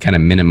and kind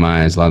of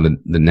minimize a lot of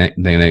the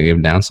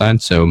negative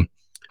downside. So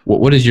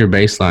what is your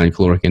baseline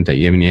caloric intake?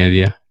 You have any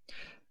idea?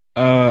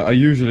 I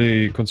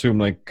usually consume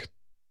like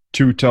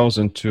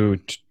 2,000 to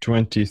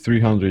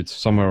 2,300,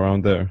 somewhere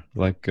around there.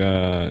 Like,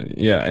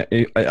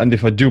 and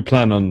if I do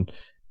plan on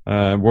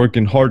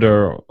working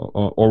harder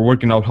or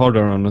working out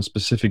harder on a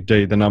specific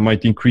day, then I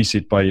might increase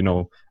it by, you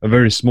know, a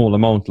very small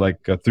amount, like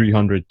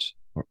 300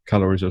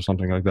 calories or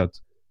something like that.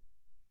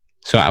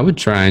 So I would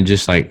try and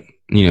just like,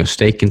 you know,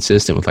 stay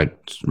consistent with like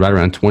right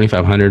around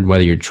 2,500,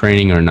 whether you're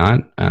training or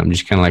not.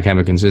 Just kind of like have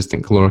a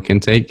consistent caloric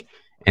intake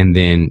and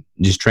then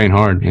just train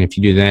hard. And if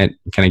you do that,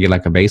 kind of get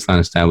like a baseline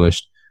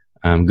established,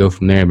 go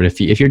from there. But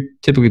if you're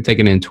typically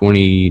taking in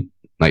 2,000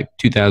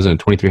 or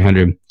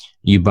 2,300,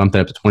 you bump that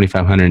up to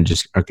 2,500 and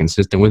just are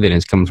consistent with it, and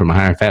it's coming from a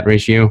higher fat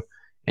ratio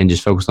and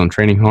just focused on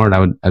training hard,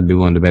 I'd be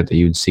willing to bet that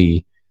you would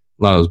see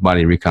a lot of those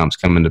body recomps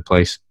come into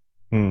place.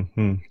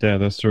 Yeah,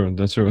 that's true.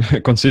 That's true.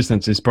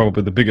 Consistency is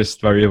probably the biggest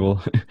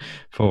variable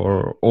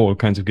for all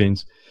kinds of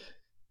gains.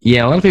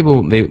 Yeah, a lot of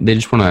people, they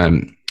just want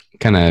to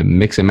kind of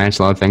mix and match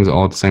a lot of things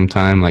all at the same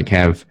time, like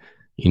have,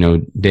 you know,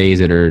 days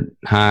that are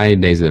high,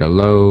 days that are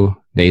low,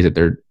 days that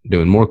they're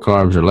doing more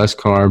carbs or less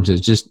carbs.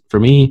 It's just,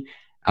 for me,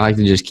 I like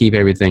to just keep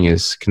everything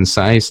as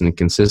concise and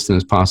consistent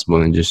as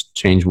possible and just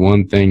change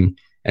one thing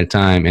at a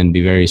time and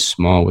be very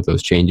small with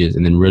those changes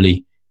and then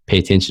really pay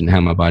attention to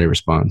how my body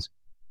responds.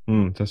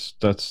 That's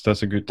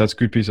a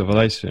good piece of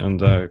advice,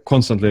 and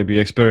constantly be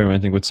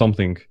experimenting with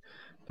something.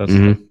 I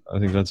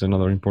think that's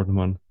another important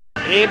one.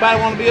 Everybody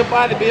want to be a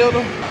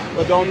bodybuilder,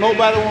 but don't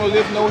nobody want to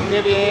lift no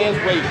heavy ass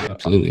weight.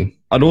 Absolutely.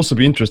 I'd also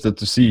be interested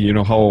to see, you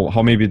know,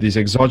 how maybe these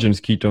exogenous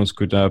ketones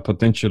could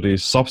potentially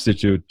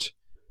substitute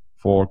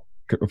for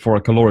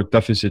a caloric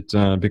deficit,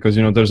 because,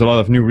 you know, there's a lot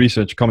of new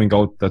research coming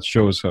out that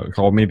shows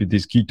how maybe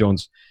these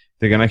ketones,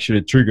 they can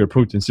actually trigger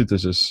protein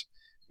synthesis.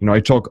 You know, I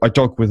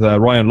talk with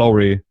Ryan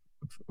Lowry,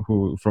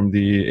 who from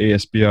the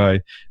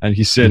ASBI, and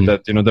he said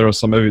that, you know, there are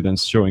some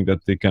evidence showing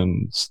that they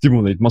can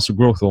stimulate muscle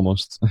growth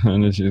almost,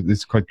 and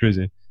it's quite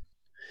crazy.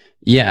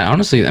 Yeah,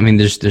 honestly, I mean,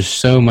 there's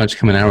so much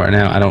coming out right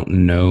now. I don't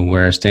know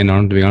where I stand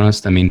on it, to be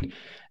honest. I mean,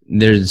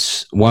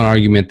 there's one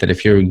argument that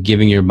if you're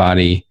giving your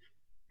body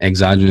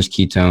exogenous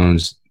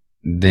ketones,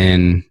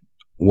 then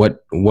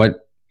what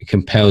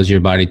compels your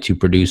body to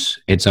produce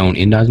its own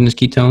endogenous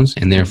ketones,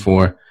 and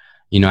therefore,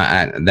 you know,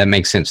 that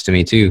makes sense to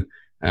me too.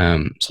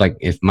 So like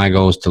if my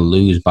goal is to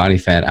lose body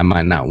fat, I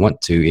might not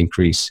want to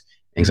increase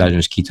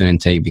exogenous ketone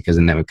intake, because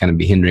then that would kind of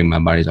be hindering my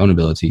body's own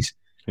abilities.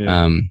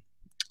 Yeah.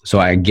 So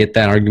I get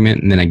that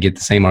argument, and then I get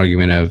the same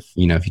argument of,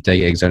 you know, if you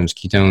take exogenous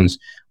ketones,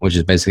 which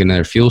is basically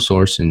another fuel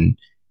source, and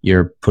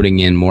you're putting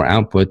in more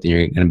output, then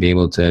you're going to be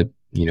able to,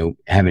 you know,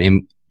 have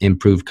an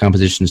improved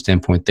composition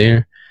standpoint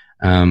there.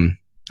 I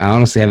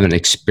honestly haven't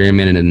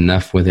experimented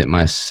enough with it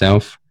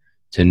myself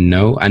to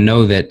know. I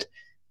know that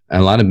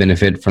a lot of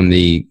benefit from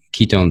the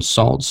ketone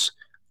salts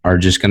are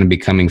just going to be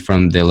coming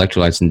from the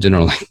electrolytes in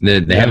general. Like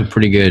they have a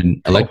pretty good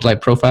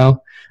electrolyte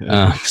profile.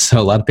 Yeah. So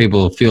a lot of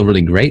people feel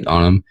really great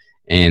on them.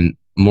 And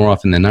more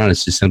often than not,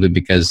 it's just simply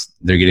because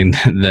they're getting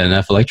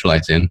enough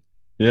electrolytes in.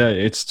 Yeah,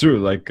 it's true.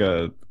 Like,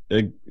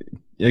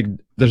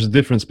 there's a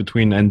difference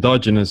between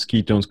endogenous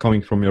ketones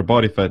coming from your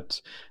body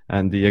fat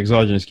and the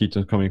exogenous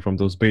ketones coming from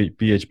those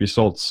BHB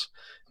salts.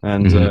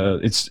 And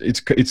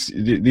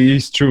it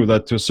is true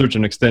that to a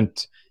certain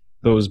extent,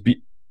 those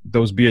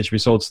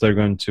BHB salts, they're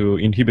going to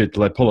inhibit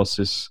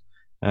lipolysis,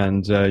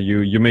 and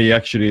you may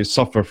actually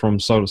suffer from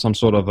some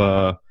sort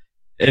of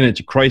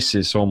energy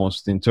crisis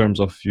almost, in terms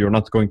of you're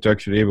not going to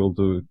actually able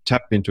to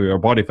tap into your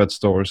body fat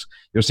stores.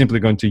 You're simply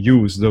going to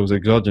use those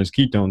exogenous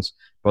ketones,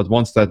 but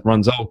once that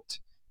runs out,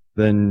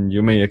 then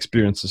you may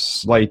experience a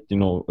slight,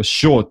 a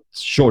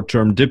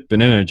short-term dip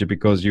in energy,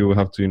 because you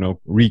have to,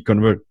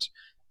 reconvert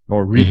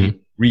or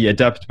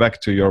readapt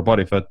back to your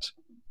body fat.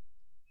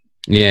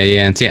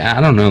 Yeah. And see, I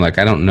don't know. Like,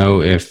 I don't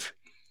know if,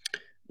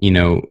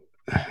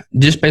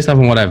 just based off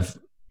of what I've,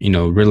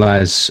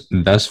 realized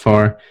thus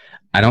far,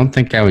 I don't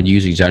think I would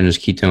use exogenous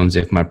ketones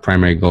if my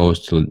primary goal is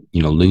to,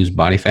 lose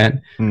body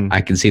fat. I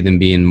can see them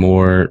being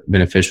more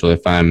beneficial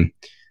if I'm,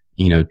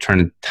 trying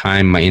to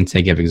time my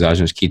intake of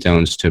exogenous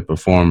ketones to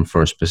perform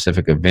for a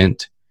specific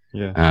event.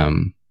 Yeah.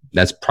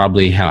 That's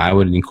probably how I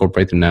would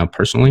incorporate them now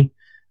personally.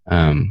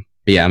 But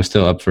yeah, I'm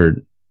still up for,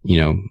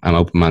 I'm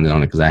open-minded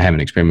on it because I haven't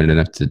experimented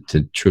enough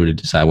to truly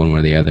decide one way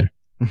or the other.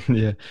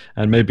 Yeah.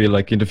 And maybe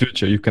like in the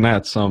future, you can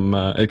add some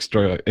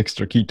extra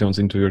ketones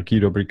into your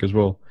keto brick as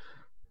well.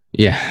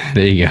 Yeah,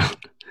 there you go.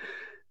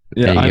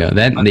 Yeah, there you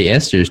go. The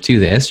esters too.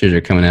 The esters are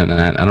coming out, and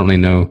I don't really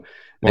know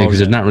because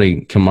they're not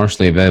really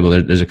commercially available.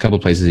 There's a couple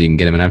places you can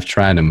get them, and I've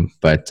tried them,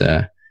 but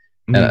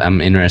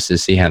I'm interested to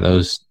see how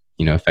those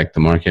affect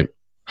the market.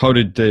 How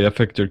did they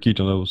affect your keto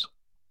levels?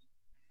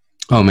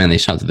 Oh man, they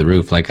shot through the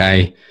roof. Like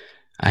I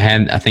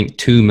had, I think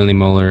 2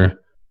 millimolar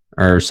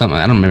or something.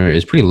 I don't remember. It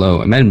was pretty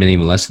low. It might have been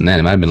even less than that.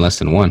 It might have been less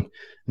than 1.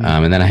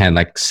 And then I had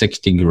like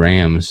 60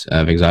 grams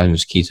of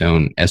exogenous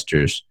ketone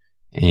esters,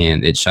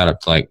 and it shot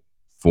up to like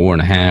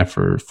 4.5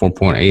 or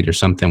 4.8 or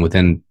something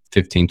within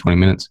 15-20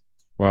 minutes.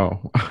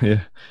 Wow.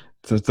 Yeah.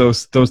 So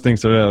those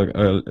things are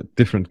a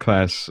different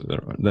class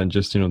than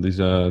just these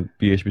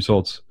BHB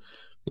salts.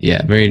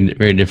 Yeah, very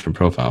very different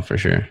profile for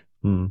sure.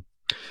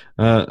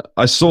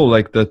 I saw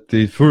like that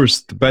the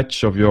first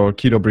batch of your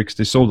keto bricks,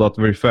 they sold out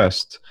very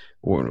fast.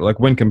 Or like,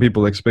 when can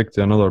people expect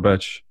another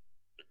batch?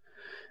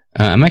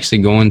 I'm actually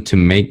going to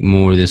make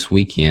more this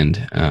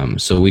weekend,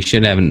 so we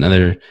should have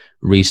another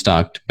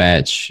restocked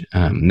batch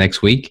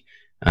next week.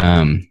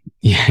 Yeah,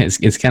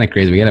 it's kind of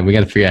crazy. We got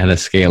to figure out how to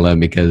scale up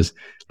because,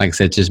 like I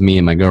said, just me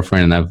and my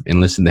girlfriend, and I've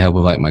enlisted the help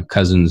of like my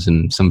cousins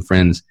and some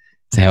friends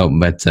to help.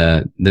 But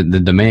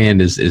the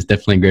demand is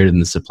definitely greater than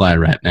the supply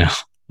right now.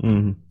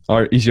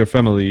 Is your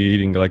family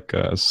eating like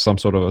some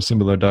sort of a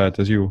similar diet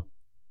as you?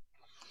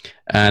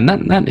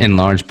 Not in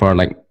large part.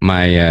 Like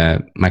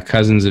my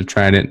cousins have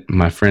tried it,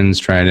 my friends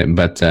tried it,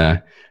 but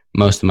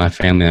most of my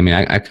family. I mean,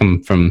 I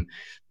come from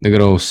the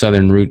good old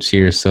Southern roots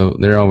here, so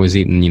they're always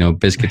eating,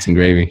 biscuits and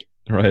gravy.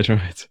 Right.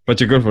 But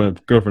your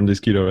girlfriend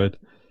is keto, right?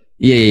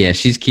 Yeah.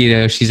 She's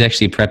keto. She's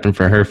actually prepping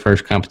for her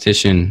first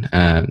competition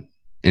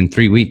in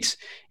 3 weeks,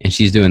 and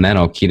she's doing that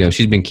all keto.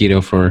 She's been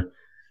keto for,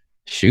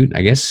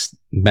 I guess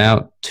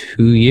about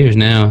 2 years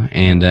now,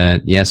 and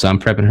so I'm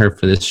prepping her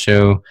for this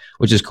show,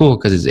 which is cool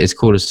because it's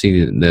cool to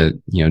see the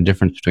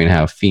difference between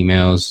how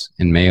females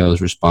and males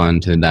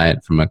respond to the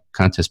diet from a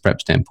contest prep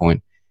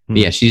standpoint. But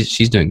yeah,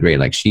 she's doing great.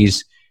 Like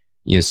she's,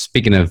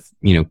 speaking of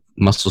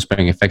muscle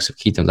sparing effects of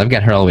ketones, I've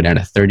got her all the way down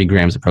to 30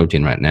 grams of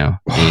protein right now,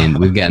 and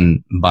we've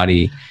gotten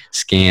body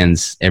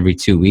scans every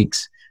 2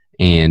 weeks,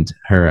 and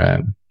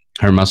her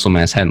muscle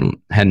mass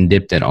hadn't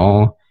dipped at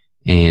all,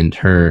 and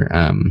her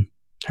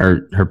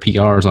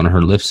PRs on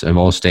her lifts have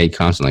all stayed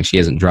constant. Like she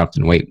hasn't dropped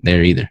in weight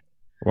there either.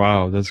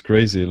 Wow, that's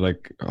crazy.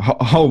 Like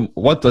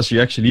what does she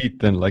actually eat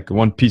then? Like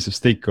one piece of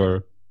steak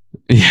or?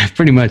 Yeah,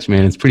 pretty much,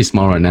 man. It's pretty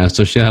small right now.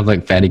 So she'll have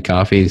like fatty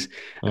coffees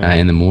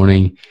in the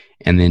morning,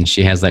 and then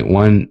she has like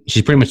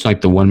she's pretty much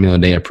like the 1 meal a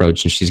day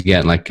approach, and she's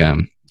got like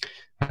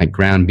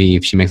ground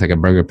beef. She makes like a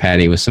burger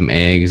patty with some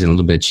eggs and a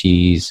little bit of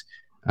cheese,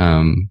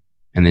 and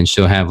then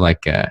she'll have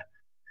like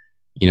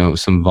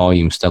some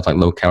volume stuff, like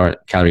low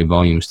calorie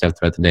volume stuff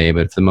throughout the day.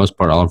 But for the most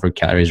part, all of her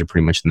calories are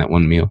pretty much in that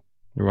 1 meal.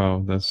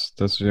 Wow, that's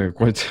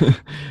quite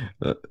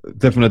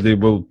definitely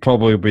will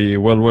probably be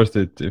well worth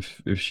it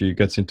if she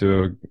gets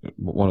into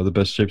one of the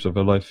best shapes of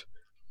her life.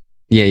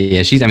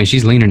 Yeah.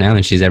 She's leaner now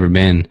than she's ever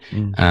been.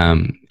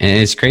 And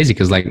it's crazy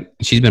because like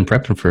she's been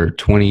prepping for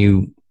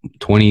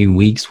 20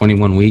 weeks,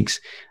 21 weeks.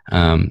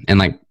 And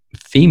like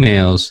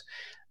females,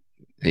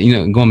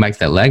 going back to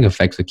that lag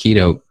effect with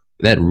keto,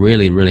 that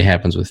really, really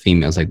happens with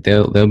females. Like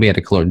they'll be at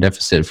a caloric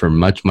deficit for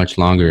much, much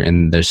longer,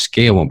 and their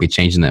scale won't be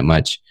changing that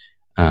much,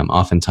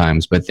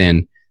 oftentimes. But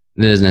then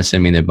that doesn't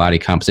necessarily mean their body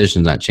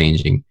composition is not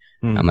changing.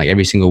 Like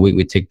every single week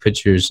we take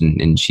pictures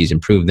and she's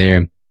improved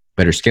there,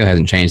 but her scale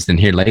hasn't changed. And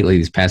here lately,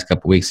 these past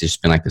couple of weeks, there's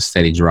been like a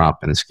steady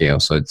drop in the scale.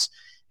 So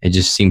it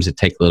just seems to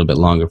take a little bit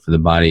longer for the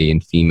body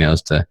and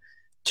females to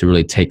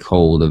really take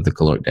hold of the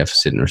caloric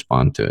deficit and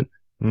respond to it.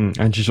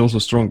 And she's also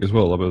strong as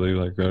well, I believe.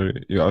 Like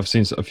I've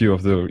seen a few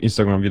of the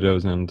Instagram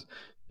videos, and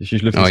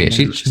she's lifting. Oh yeah,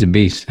 she's a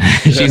beast.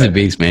 She's a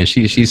beast, man.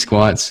 She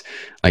squats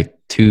like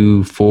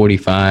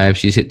 245.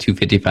 She's hit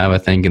 255, I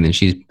think, and then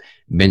she's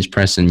bench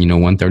pressing,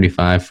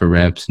 135 for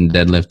reps and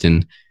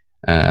deadlifting.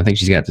 I think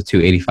she's got to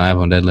 285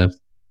 on deadlift.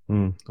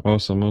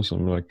 Awesome.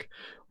 Like,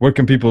 where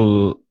can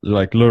people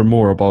like learn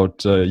more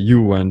about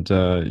you and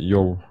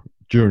your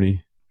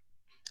journey?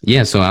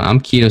 Yeah, so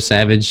I'm Keto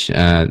Savage.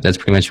 That's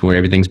pretty much where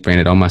everything's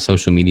branded. All my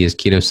social media is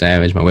Keto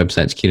Savage. My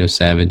website's Keto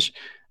Savage.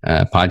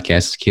 Podcast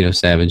is Keto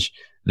Savage.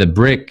 The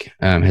Brick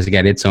has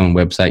got its own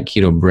website,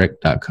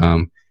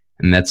 ketobrick.com,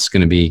 and that's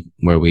going to be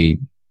where we,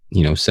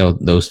 sell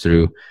those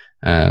through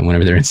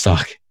whenever they're in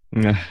stock.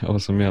 Yeah,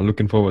 awesome. Yeah,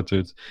 looking forward to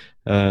it.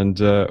 And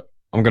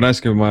I'm going to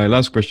ask you my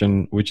last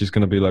question, which is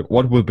going to be like,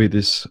 what would be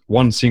this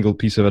one single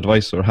piece of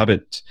advice or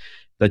habit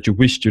that you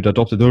wished you'd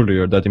adopted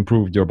earlier that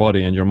improved your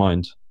body and your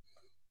mind?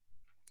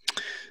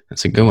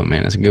 That's a good one,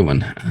 man. That's a good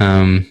one.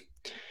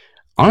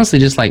 Honestly,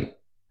 just like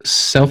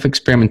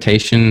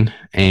self-experimentation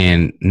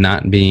and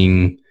not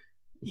being,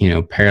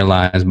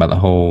 paralyzed by the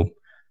whole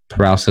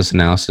paralysis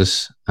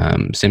analysis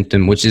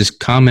symptom, which is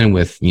common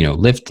with,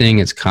 lifting.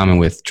 It's common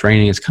with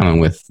training. It's common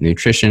with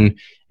nutrition,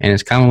 and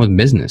it's common with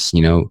business.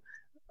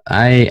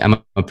 I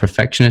am a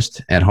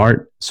perfectionist at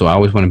heart, so I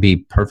always want to be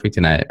perfect,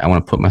 and I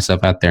want to put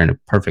myself out there in a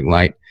perfect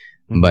light.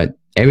 But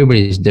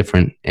everybody's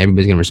different.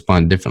 Everybody's going to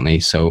respond differently.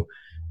 So,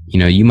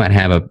 you might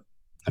have a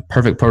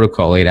perfect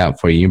protocol laid out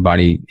for you. Your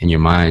body and your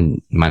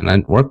mind might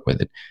not work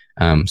with it.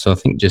 So I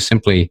think just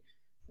simply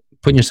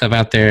putting yourself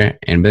out there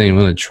and being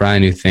willing to try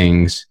new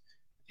things.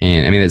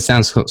 And I mean, it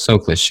sounds so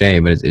cliche,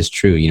 but it's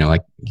true.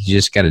 Like you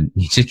just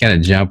gotta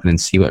jump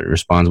and see what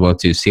responds well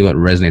to, see what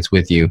resonates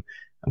with you.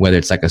 Whether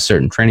it's like a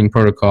certain training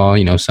protocol,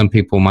 some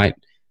people might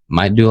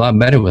do a lot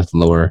better with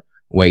lower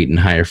weight and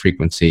higher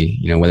frequency.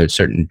 Whether it's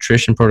certain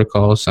nutrition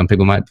protocols, some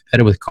people might be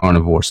better with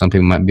carnivore. Some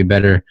people might be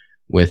better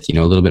with,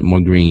 a little bit more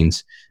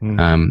greens.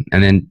 And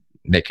then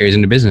that carries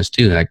into business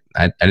too. Like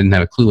I didn't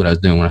have a clue what I was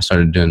doing when I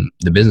started doing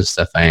the business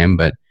stuff I am,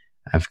 but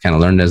I've kind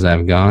of learned as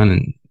I've gone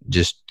and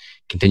just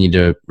continue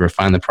to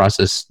refine the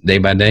process day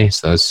by day.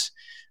 So that's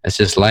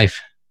just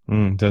life.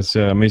 That's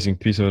an amazing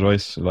piece of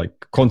advice. Like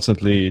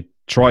constantly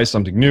try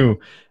something new,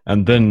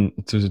 and then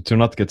to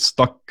not get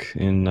stuck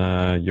in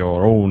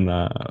your own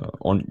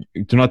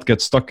to not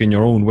get stuck in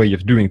your own way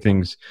of doing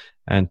things,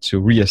 and to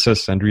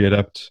reassess and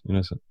readapt.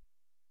 So.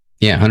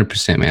 Yeah,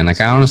 100%, man. Like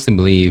I honestly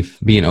believe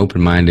being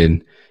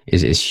open-minded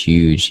is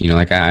huge.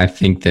 Like I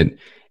think that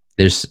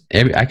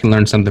I can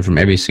learn something from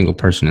every single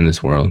person in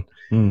this world,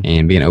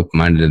 and being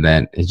open-minded to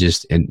that is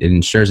just it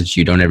ensures that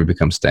you don't ever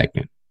become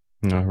stagnant.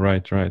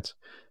 Right.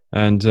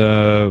 And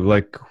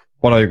like,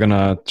 what are you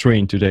gonna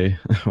train today?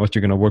 What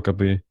you gonna work up?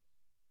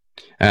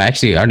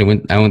 Actually, I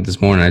went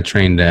this morning. I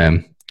trained.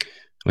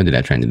 When did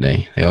I train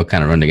today? They all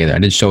kind of run together. I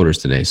did shoulders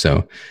today,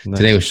 so nice.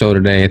 Today was shoulder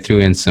day. I threw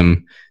in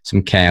some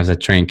calves. I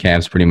train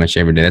calves pretty much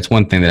every day. That's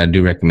one thing that I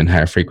do recommend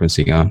higher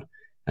frequency on.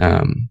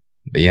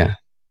 But yeah,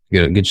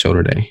 good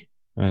shoulder day.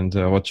 And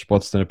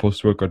what's the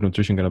post-workout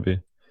nutrition gonna be?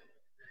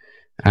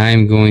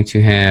 I'm going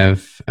to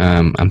have.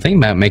 I'm thinking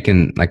about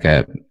making like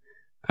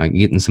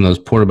getting some of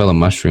those portobello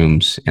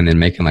mushrooms and then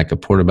making like a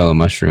portobello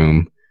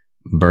mushroom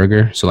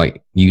burger. So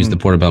like use the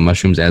portobello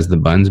mushrooms as the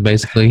buns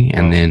basically,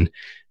 and then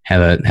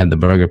have the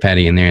burger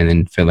patty in there, and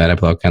then fill that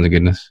up with all kinds of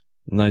goodness.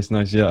 Nice.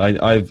 Yeah,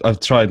 I've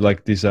tried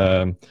like these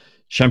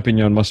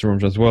champignon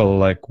mushrooms as well.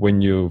 Like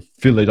when you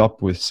fill it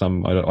up with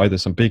some either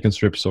some bacon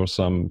strips or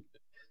some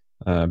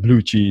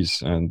blue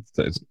cheese, and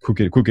cook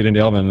it in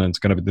the oven, and it's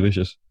gonna be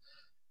delicious.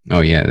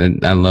 Oh yeah,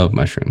 I love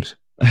mushrooms.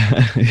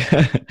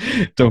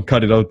 Don't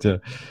cut it out.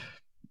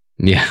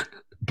 Yeah.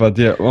 But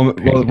yeah, well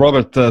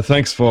Robert,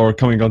 thanks for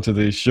coming onto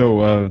the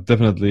show.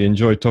 Definitely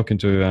enjoyed talking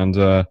to you,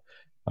 and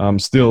I'm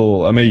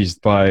still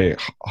amazed by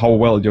how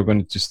well you're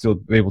going to still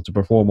be able to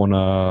perform on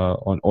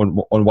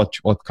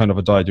what kind of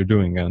a diet you're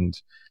doing,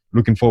 and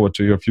looking forward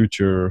to your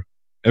future,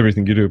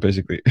 everything you do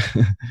basically.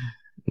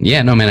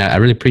 Yeah, no, man, I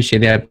really appreciate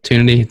the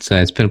opportunity.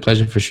 It's been a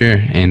pleasure for sure.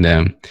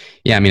 And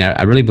yeah, I mean,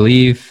 I really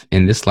believe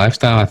in this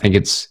lifestyle. I think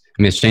it's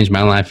changed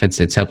my life.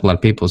 It's helped a lot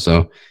of people.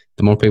 So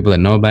the more people that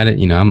know about it,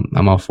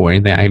 I'm all for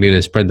anything I can do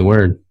to spread the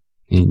word.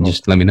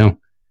 Just let me know.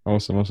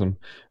 Awesome.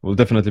 We'll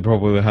definitely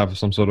probably have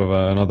some sort of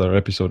another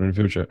episode in the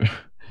future.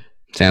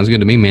 Sounds good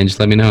to me, man. Just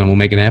let me know and we'll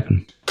make it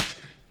happen.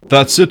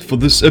 That's it for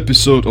this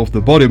episode of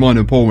the Body Mind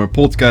Empowerment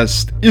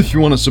Podcast. If you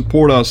want to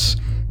support us,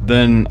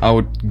 then I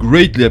would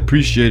greatly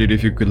appreciate it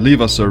if you could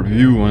leave us a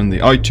review on the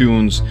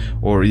iTunes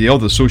or the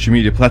other social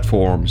media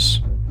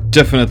platforms.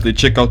 Definitely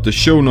check out the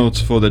show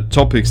notes for the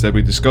topics that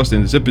we discussed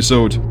in this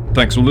episode.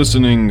 Thanks for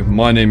listening.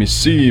 My name is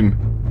Seem.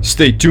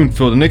 Stay tuned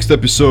for the next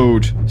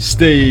episode.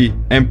 Stay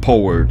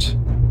empowered.